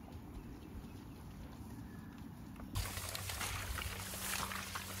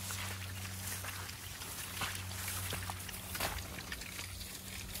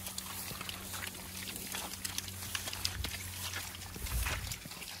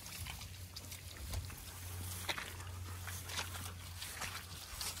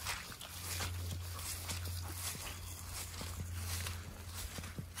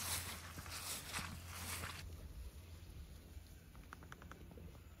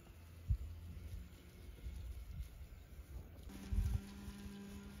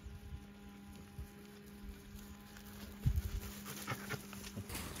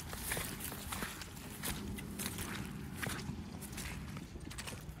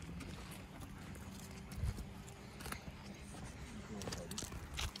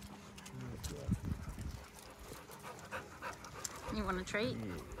 You want a treat?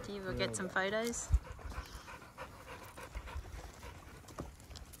 Yeah. Do you ever get some photos?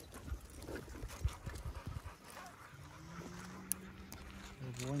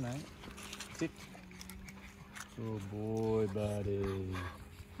 Good boy, mate. Sit. Good boy, buddy.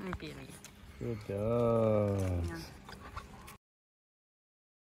 Billy. Good dog. Yeah.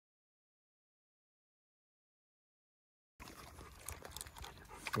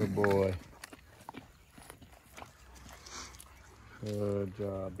 Good boy. Good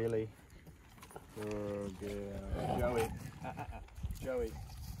job, Billy. Good girl. Joey. Joey.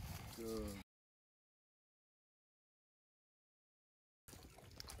 Good.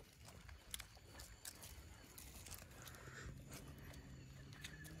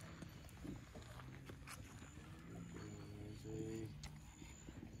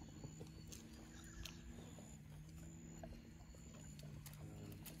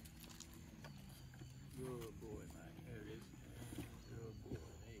 Good boy, mate. There it is. Good boy.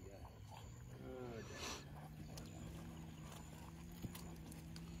 There you go. Good.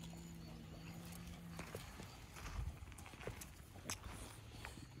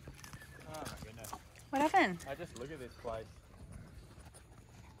 Oh my goodness. What happened? I just look at this place.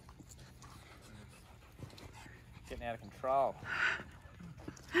 It's getting out of control.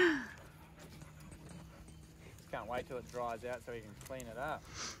 Just can't wait till it dries out so we can clean it up.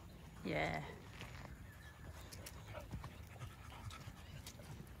 Yeah.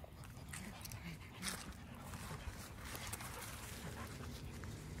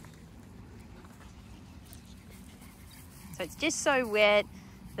 So it's just so wet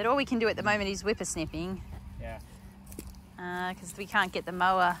that all we can do at the moment is whippersnipping. Yeah. Because we can't get the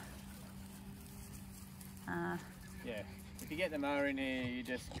mower. Yeah. If you get the mower in here, you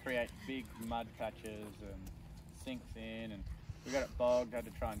just create big mud patches and sinks in, and we got it bogged, had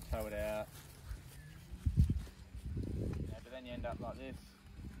to try and tow it out. Yeah, but then you end up like this,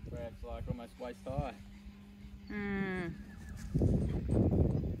 where it's like almost waist high. Mm.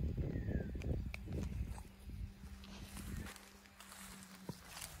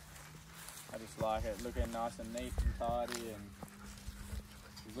 I just like it looking nice and neat and tidy, and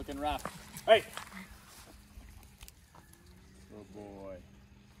he's looking rough. Hey! Good boy.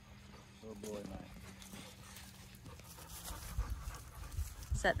 Good boy, mate.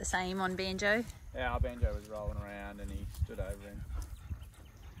 Is that the same on Banjo? Yeah, our Banjo was rolling around and he stood over him.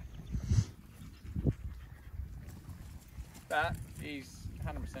 But he's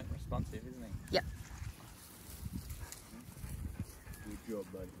 100% responsive, isn't he? Yep. Good job,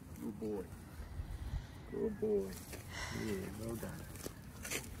 buddy. Good boy. Good boy. Yeah, well done.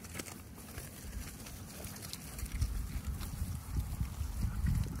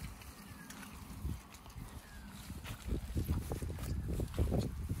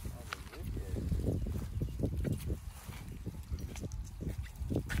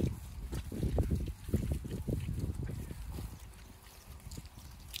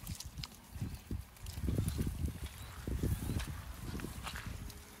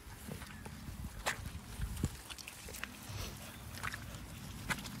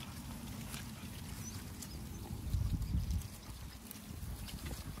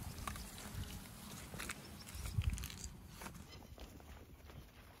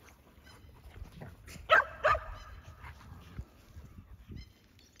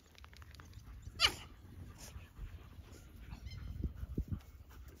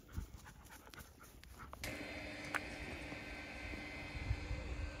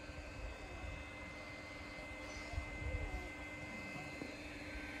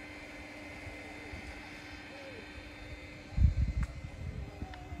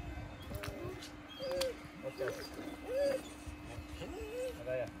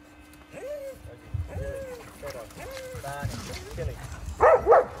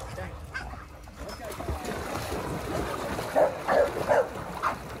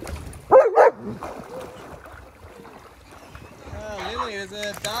 Oh, Lily, there's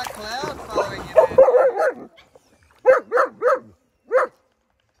a dark cloud following you there.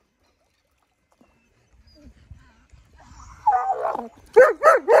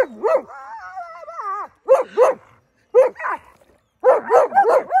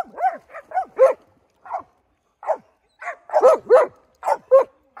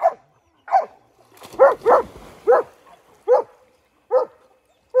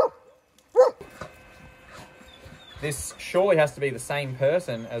 This surely has to be the same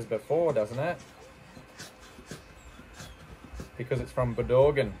person as before, doesn't it? Because it's from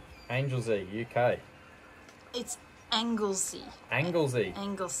Bodorgan, Anglesey, UK. It's Anglesey. Anglesey.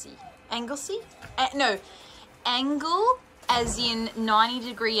 Anglesey. Anglesey? No. Angle as in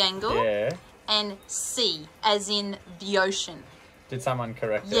 90-degree angle. Yeah. And sea as in the ocean. Did someone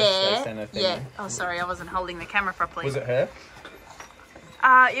correct us? Yeah, They sent a thing yeah. in. Oh, sorry, I wasn't holding the camera properly. Was it her?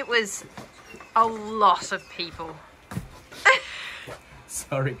 It was a lot of people.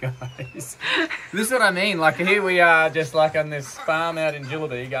 Sorry, guys. This is what I mean. Like, here we are just like on this farm out in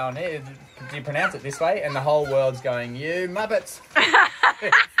Gillibee going, hey, do you pronounce it this way? And the whole world's going, you Muppets.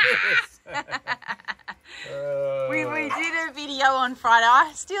 We did a video on Friday.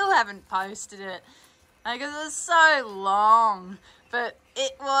 I still haven't posted it because it was so long. But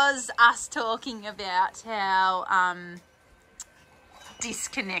it was us talking about how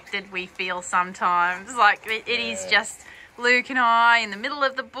disconnected we feel sometimes. Like, it is just Luke and I in the middle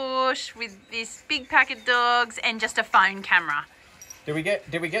of the bush with this big pack of dogs and just a phone camera. Did we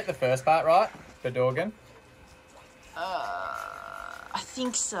get the first part right? Bedorgan? I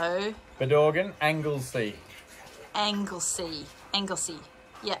think so. Bedorgan, Anglesey. Anglesey.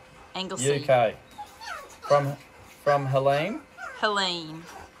 Yeah, Anglesey. UK. From Helene? Helene.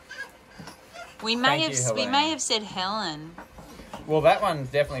 We may have said Helen. Well, that one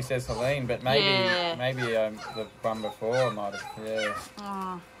definitely says Helene, but maybe Yeah. the one before might have. Yeah.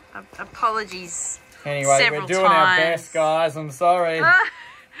 Oh, apologies. Anyway, Several we're doing our times. best, guys. I'm sorry.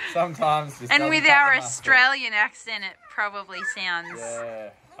 Sometimes. This And doesn't with cut our the mustard. Australian accent, it probably sounds...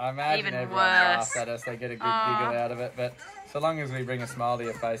 Yeah. I imagine Even everyone worse. laughs at us. They get a good giggle out of it. But so long as we bring a smile to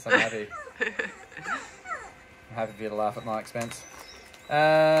your face, I'm happy. I'm happy for you to laugh at my expense.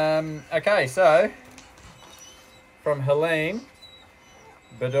 Okay, so from Helene,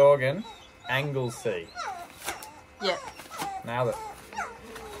 Bedorgan, Anglesey. Yeah. Nailed it.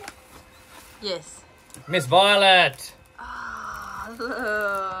 Yes. Miss Violet. Oh,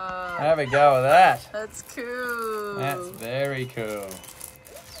 look. Have a go with that. That's cool. That's very cool.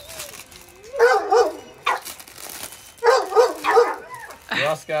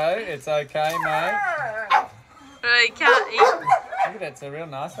 Roscoe, it's okay, mate. I can't eat. Look at that, it's a real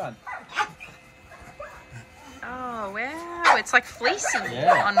nice one. Oh, wow. It's like fleecy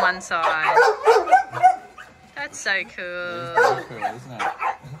Yeah. on one side. That's so It's cool. very cool, isn't it?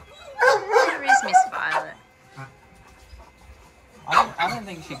 Where is Miss Violet? I don't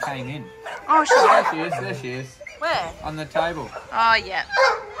think she came in. Oh, There she is, there she is. Where? On the table. Oh, yeah.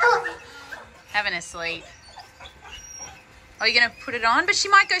 Having a sleep. Are you going to put it on? But she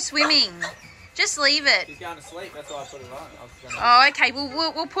might go swimming. Just leave it. She's going to sleep, that's why I put it on. Oh, okay.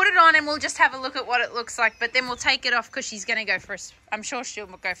 We'll put it on and we'll just have a look at what it looks like. But then we'll take it off because she's going to go for a... I'm sure she'll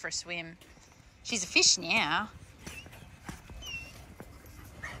go for a swim. She's a fish now.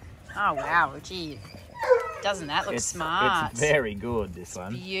 Oh, wow. Gee. Doesn't that look smart? It's very good, this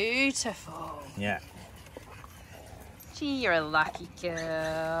one. Beautiful. Yeah. Gee, you're a lucky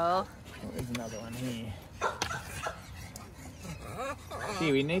girl. There's another one here.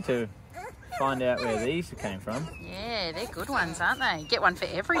 Gee, we need to find out where these came from. Yeah, they're good ones, aren't they? Get one for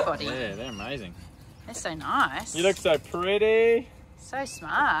everybody. Yeah, they're amazing. They're so nice. You look so pretty. So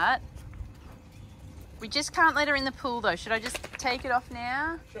smart. We just can't let her in the pool, though. Should I just take it off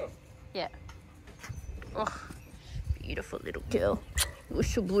now? Sure. Yeah. Oh, beautiful little girl. You're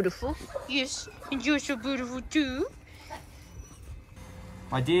so beautiful. Yes, and you're so beautiful too.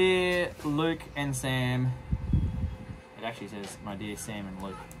 My dear Luke and Sam. It actually says, my dear Sam and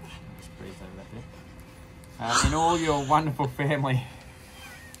Luke. Just breeze over that bit. In all your wonderful family.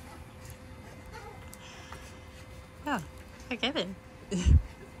 Oh, okay then.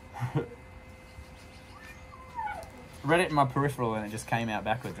 Read it in my peripheral and it just came out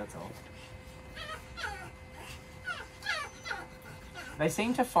backwards, that's all. They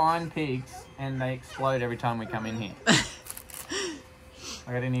seem to find pigs and they explode every time we come in here.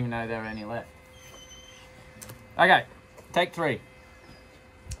 Like, I didn't even know there were any left. Okay, take 3.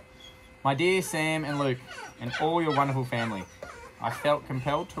 My dear Sam and Luke, and all your wonderful family, I felt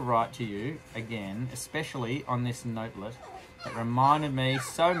compelled to write to you again, especially on this notelet that reminded me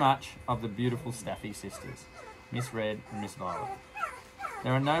so much of the beautiful Staffy sisters, Miss Red and Miss Violet.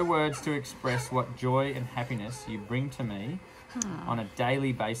 There are no words to express what joy and happiness you bring to me on a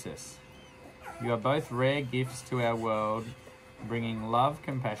daily basis. You are both rare gifts to our world, bringing love,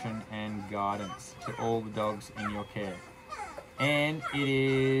 compassion and guidance to all the dogs in your care. And it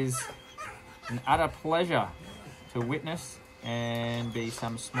is an utter pleasure to witness and be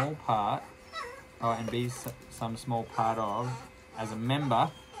some small part of as a member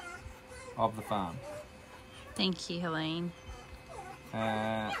of the farm. Thank you, Helene.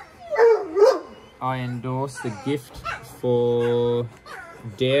 I endorse the gift for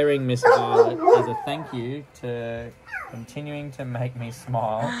daring Miss Violet as a thank you to continuing to make me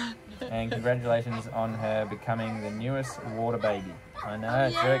smile, and congratulations on her becoming the newest water baby. I know,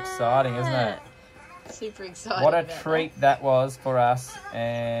 it's very exciting, isn't it? Super excited. What a treat that was for us,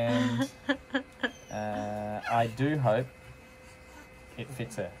 and I do hope it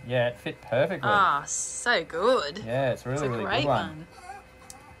fits her. Yeah, it fit perfectly. Ah, so good. Yeah, it's really, really good one.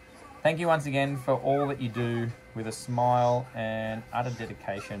 Thank you once again for all that you do with a smile and utter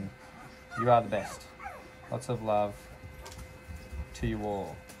dedication. You are the best. Lots of love to you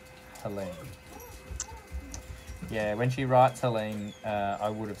all, Helene. Yeah, when she writes Helene, I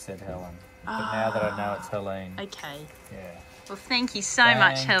would have said Helen. But now that I know it's Helene. Okay. Yeah. Well, thank you so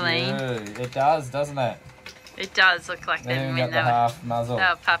much, Helene. You. It does, doesn't it? It does look like them when the half muzzle. They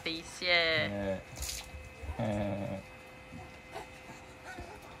were puppies, yeah.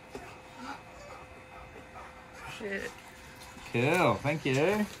 Shit. Cool, thank you.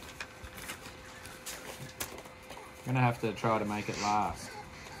 I'm going to have to try to make it last.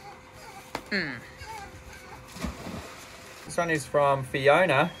 This one is from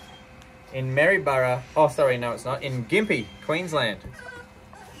Fiona in Maryborough. Oh, sorry, no, it's not. In Gympie, Queensland.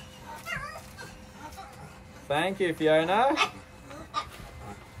 Thank you, Fiona.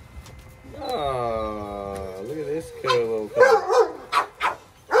 Oh, look at this cool little thing.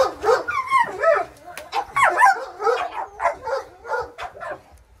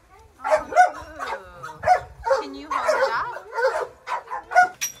 Can you hold it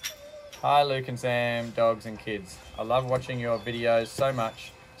up? Hi, Luke and Sam, dogs and kids. I love watching your videos so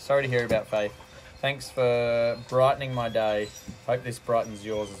much. Sorry to hear about Faith. Thanks for brightening my day. Hope this brightens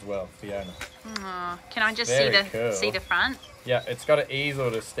yours as well, Fiona. Oh, can I just Cool. see the front? Yeah, it's got an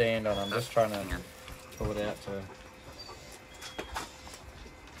easel to stand on. I'm just trying to pull it out to...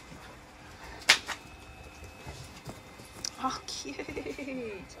 Oh, cute.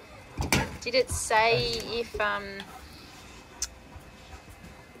 Did it say if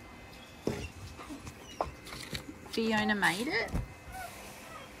Fiona made it?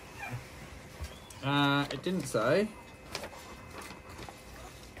 It didn't say.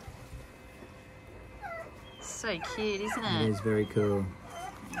 So cute, isn't it? It is very cool.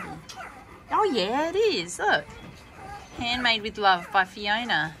 Oh yeah, it is. Look. Handmade with love by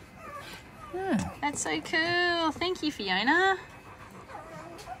Fiona. Yeah. That's so cool. Thank you, Fiona.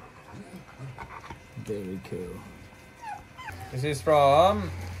 Very cool. This is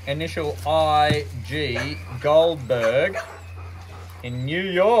from initial IG Goldberg in New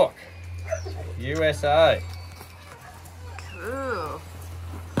York, USA. Cool.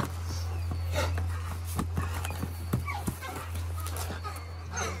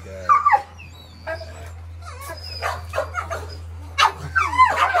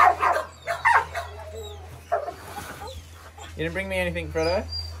 You didn't bring me anything, Fredo?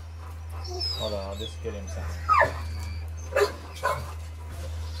 Hold on, I'll just get him something.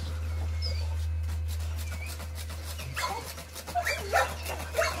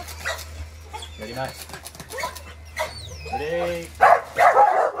 Ready, mate? Ready?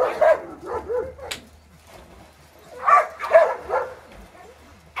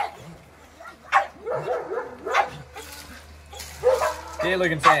 Dear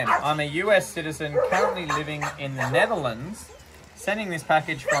Luke and Sam, I'm a US citizen currently living in the Netherlands, sending this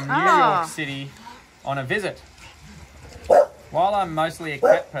package from New York City on a visit. While I'm mostly a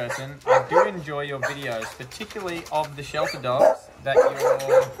cat person, I do enjoy your videos, particularly of the shelter dogs that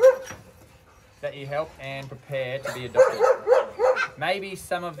you help and prepare to be adopted. Maybe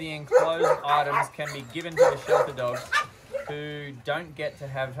some of the enclosed items can be given to the shelter dogs who don't get to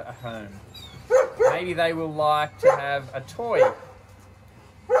have a home. Maybe they will like to have a toy.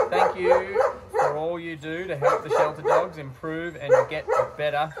 Thank you for all you do to help the shelter dogs improve and get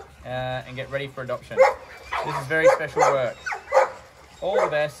better and get ready for adoption. This is very special work. All the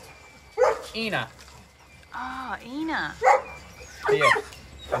best, Ina. Oh, Ina. Yeah,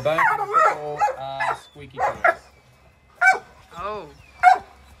 the bones of the football are squeaky toys. Oh.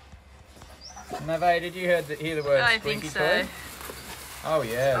 Nevaeh, did you hear the word I squeaky think so. toy? Oh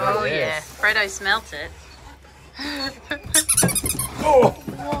yeah. Oh yeah. Fredo smelt it. Oh!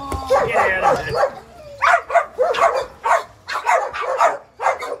 Whoa. Get out of there.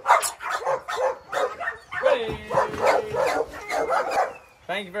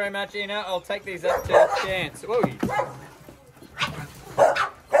 Thank you very much, Ina. I'll take these up to Chance. Whoa.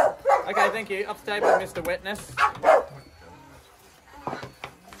 Okay, thank you. Up to table, Mr. Wetness.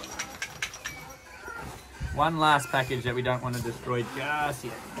 One last package that we don't want to destroy just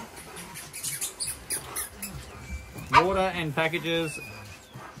yet. Water and packages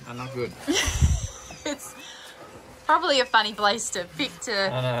are not good. It's probably a funny place to pick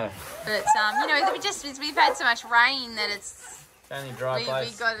to. I know. But you know, we've had so much rain that it's only dry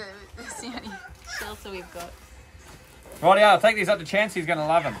place. It's the only shelter we've got. Righty, I'll take these up to Chance. He's going to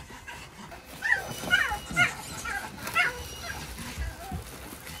love them.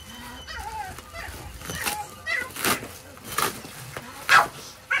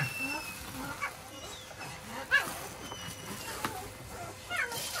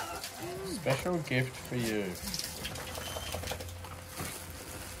 Special gift for you.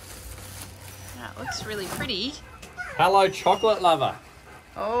 That looks really pretty. Hello, chocolate lover.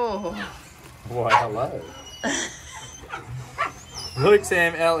 Oh. Why, hello. Luke,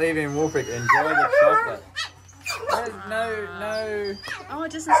 Sam, Elle, Evie and Wolfric, enjoy the chocolate. No. Oh,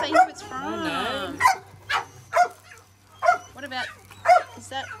 it doesn't say who it's from. No. What about, is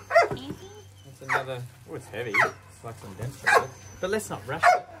that anything? That's another, oh, it's heavy. It's like some dense chocolate. But let's not rush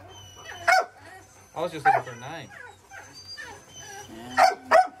it. I was just looking for a name.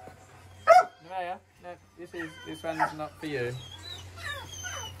 Nevaeh, no, this one's not for you.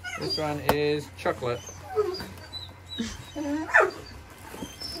 This one is chocolate.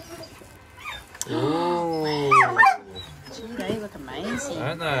 Ooh. Gee, they look amazing.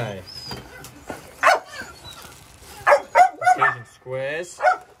 Don't they? Cheese squares.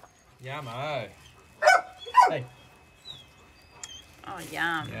 Yummo. Hey. Oh,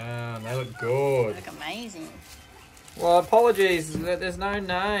 yum. Yum, they look good. They look amazing. Well, apologies, there's no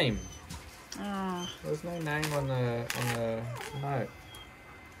name. Oh. There's no name on the note.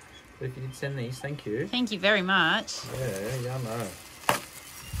 But if you did send these, thank you. Thank you very much. Yeah, yummo.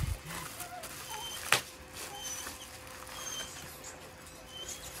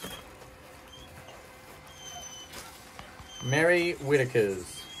 Mary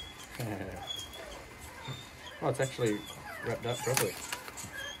Whitaker's. Oh, it's actually wrapped up properly.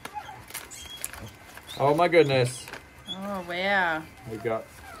 Oh my goodness. Oh, wow. We've got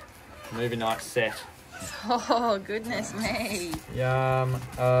movie night set. Oh, goodness me. Yum.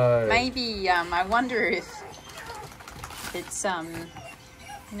 Oh. Maybe, I wonder if it's,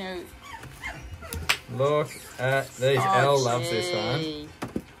 you know... Look at these. Oh, Elle loves this one.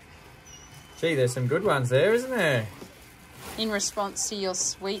 Gee, there's some good ones there, isn't there? In response to your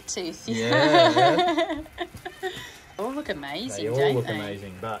sweet tooth. Yeah. All look amazing, They all don't look they?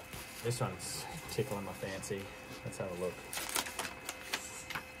 amazing, but this one's tickling my fancy. Let's have a look.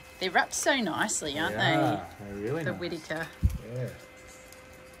 They're wrapped so nicely, aren't They're really they? The nice. Whittaker. Yeah.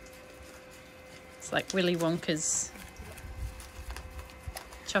 It's like Willy Wonka's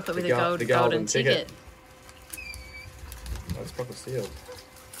chocolate with The a golden golden ticket. Oh, it's proper sealed.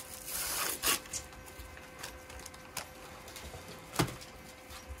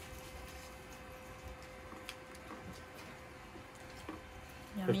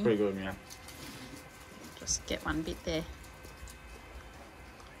 That's Yummy. pretty good, yeah. Just get one bit there.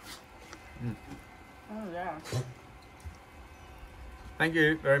 Mm. Oh, yeah. Thank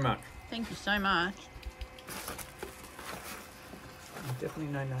you very much. Thank you so much. Definitely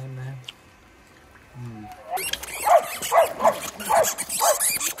no name there.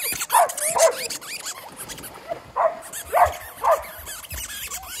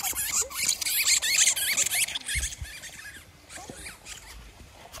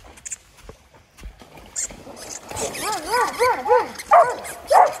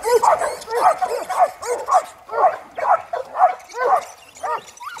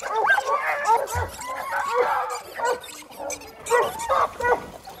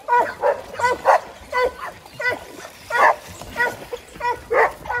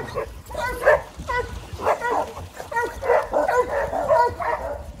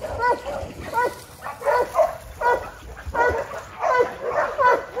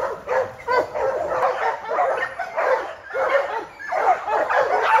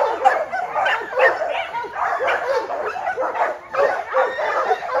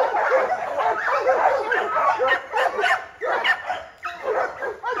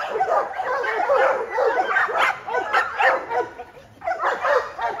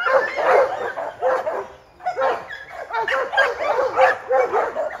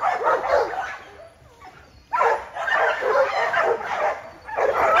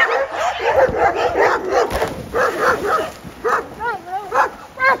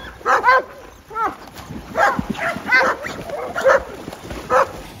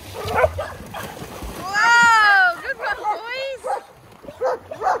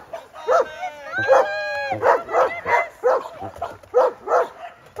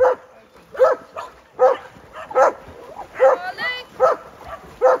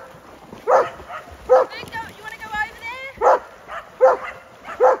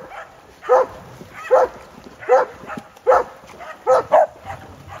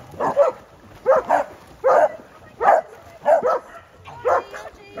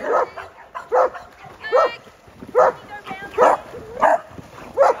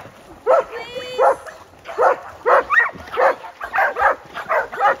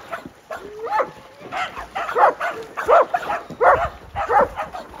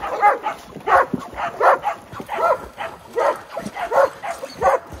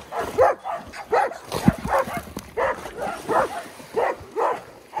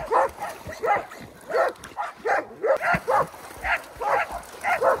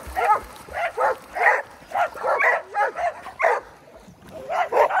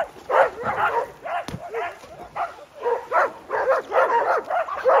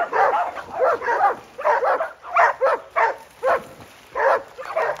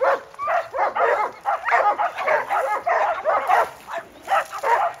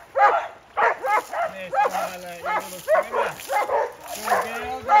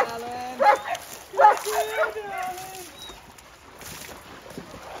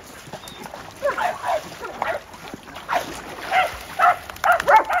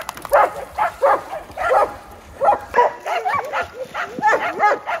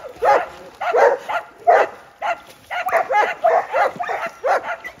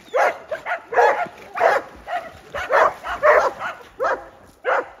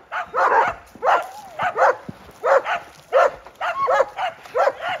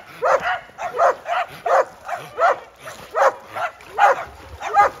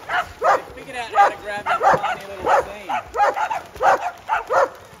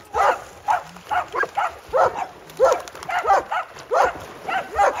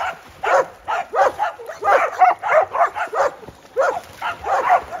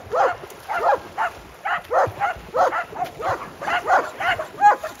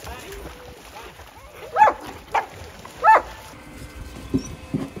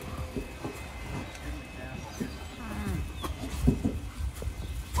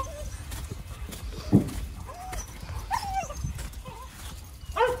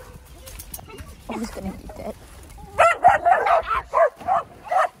 Who's gonna eat it?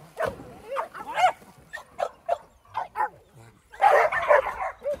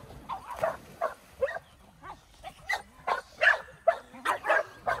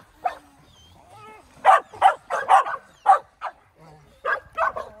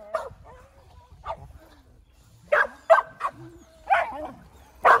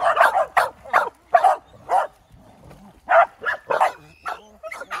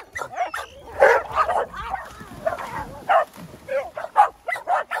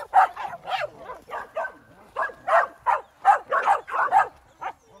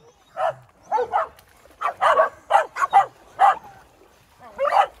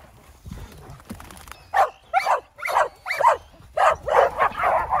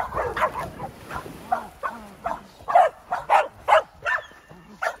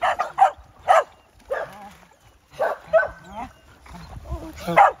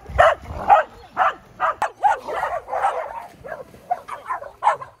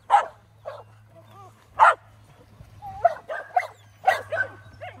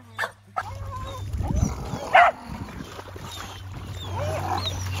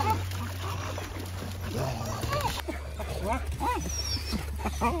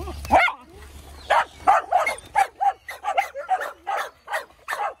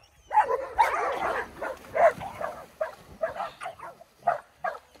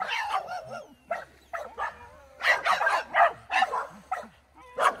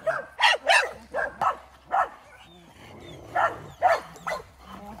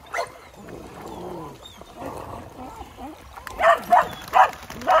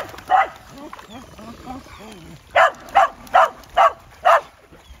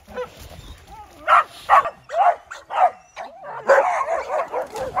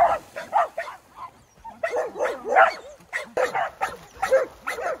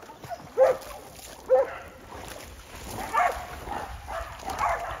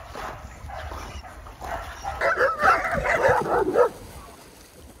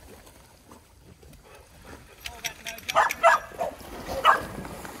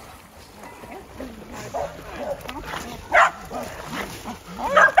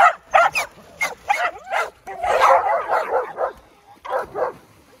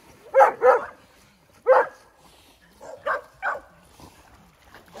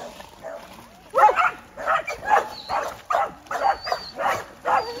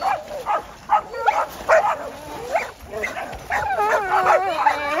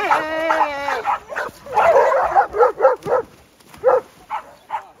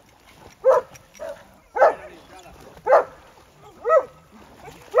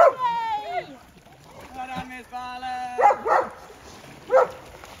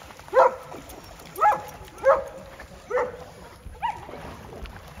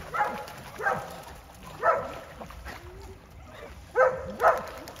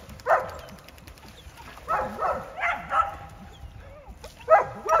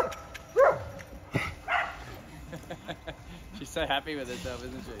 She's so happy with herself,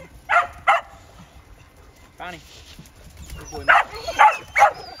 isn't she? Barney. Good boy,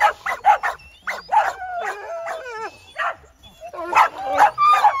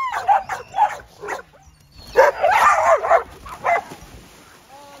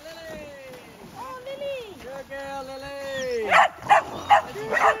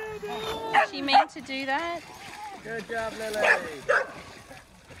 She meant to do that. Good job, Lily. Good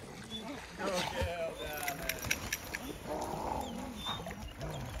girl, darling.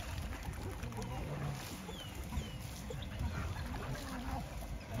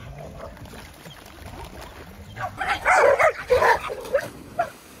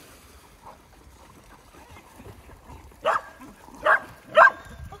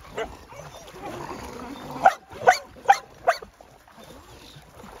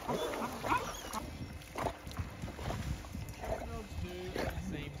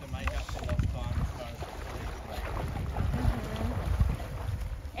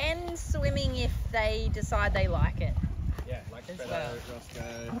 swimming if they decide they like it. Yeah, like As Fredo, well.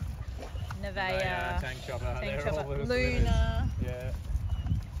 Roscoe, Nevaeh, Tank Chopper, they're all little Luna. swimmers. Yeah.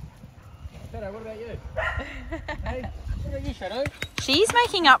 Shadow, what about you? Hey, what about you, Shadow? She's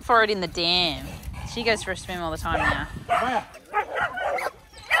making up for it in the dam. She goes for a swim all the time now. Nevaeh.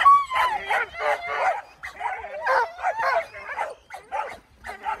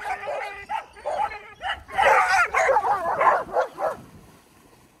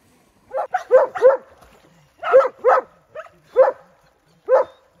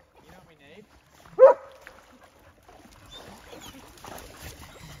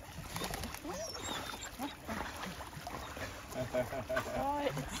 Oh,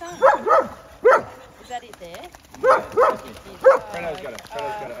 it's is that it there? Fredo's got it. Fredo's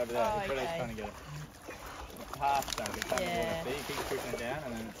got it over there. Fredo's trying to get it. It's half stuck. It's having water. See, you keep pushing it down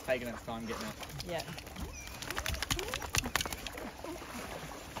and then it's taking its time getting it. Yeah.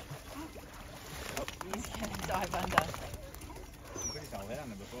 He's going to dive under. I'm pretty sure I let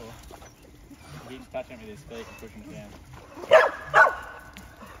under before. He keeps touching it with his feet and pushing it down.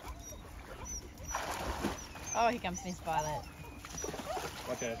 Oh, here comes Miss Violet.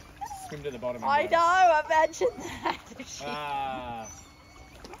 Watch her swim to the bottom. I know, imagine that. Ah.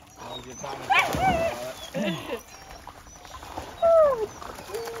 That was your time.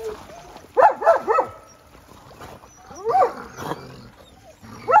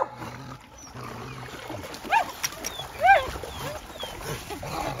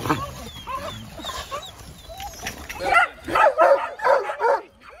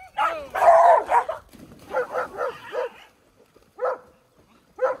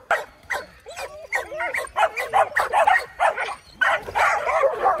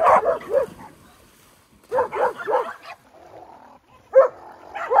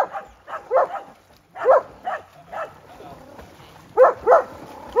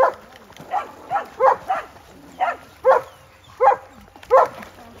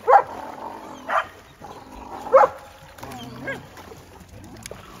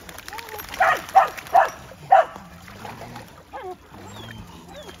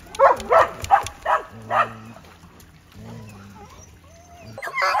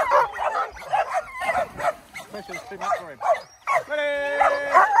 Pressure was too much for him. Ready!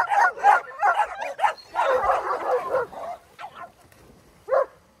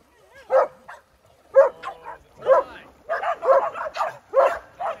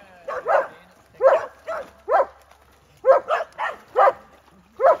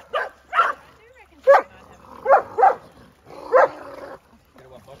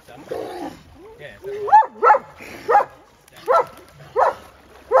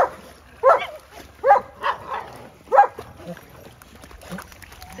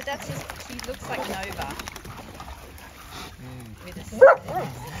 But that's just, she looks like Nova. With a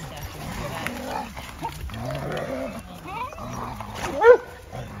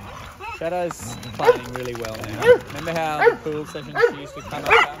Shadow's playing really well now. Remember how the pool sessions she used to come up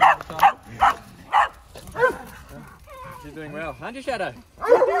all the time? She's doing well, aren't you, Shadow?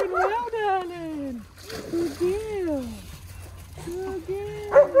 You're doing well, darling. Good girl. Good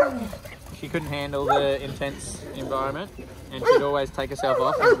girl. She couldn't handle the intense environment, and she'd always take herself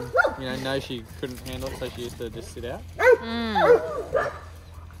off and know she couldn't handle it, so she used to just sit out. Good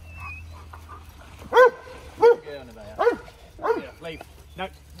girl, Nevaeh. Yeah, leave. No.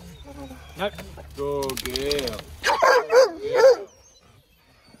 No. Good girl. Good girl.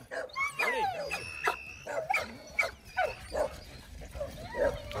 Ready?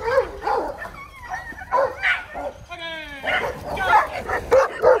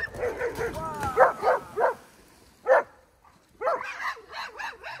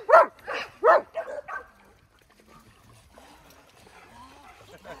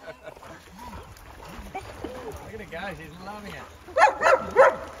 Look at her go, she's loving it.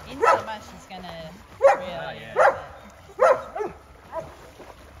 In summer, she's going to really... Oh, yeah.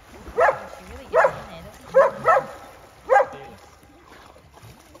 She really gets in there, doesn't she? Fearless.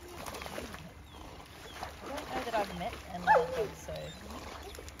 I don't know that I've met another dog so...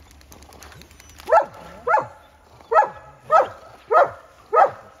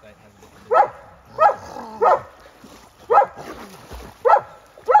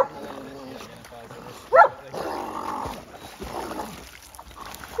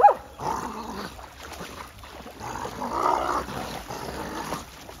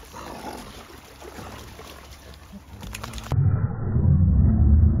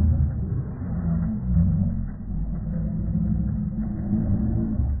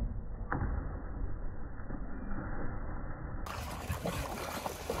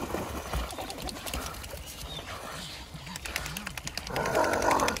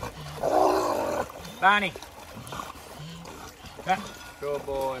 Barney. Good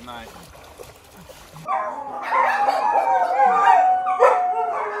boy, mate.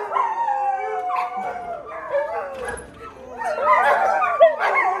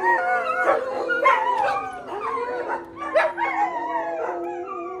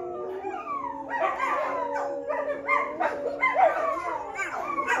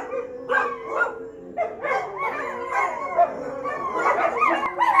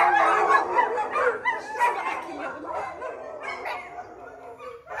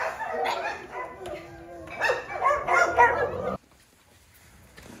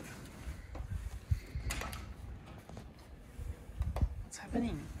 What's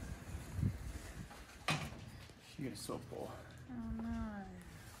happening? You get a sore paw. Oh no.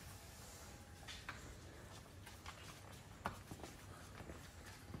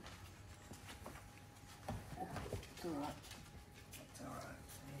 It's alright. It's alright.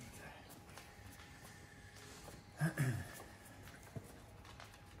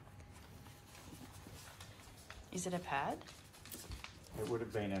 Is it a pad? It would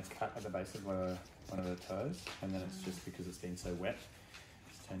have been a cut at the base of one of the toes, and then it's just because it's been so wet,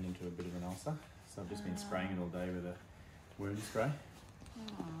 it's turned into a bit of an ulcer. So I've just been spraying it all day with a wound spray.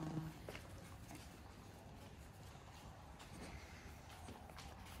 Oh.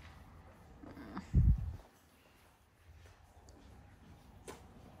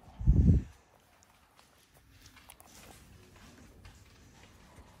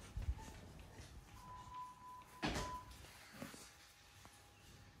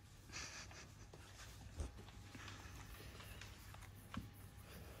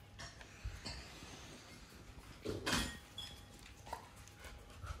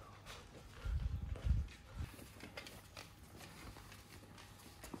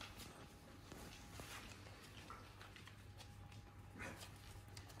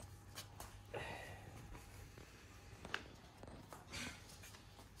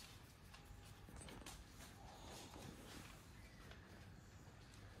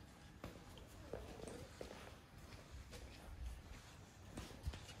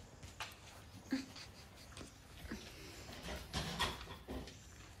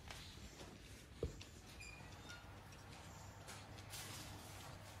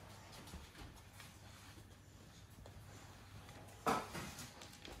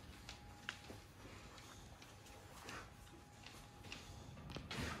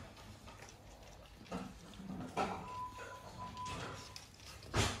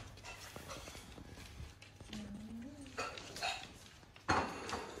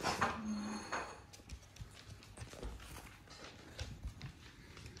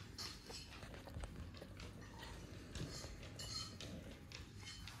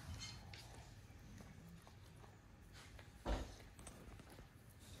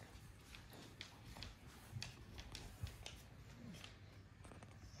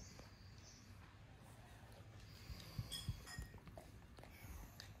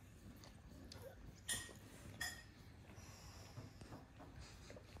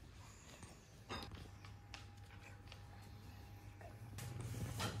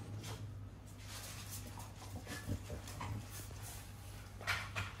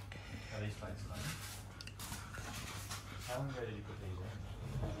 How long ago did you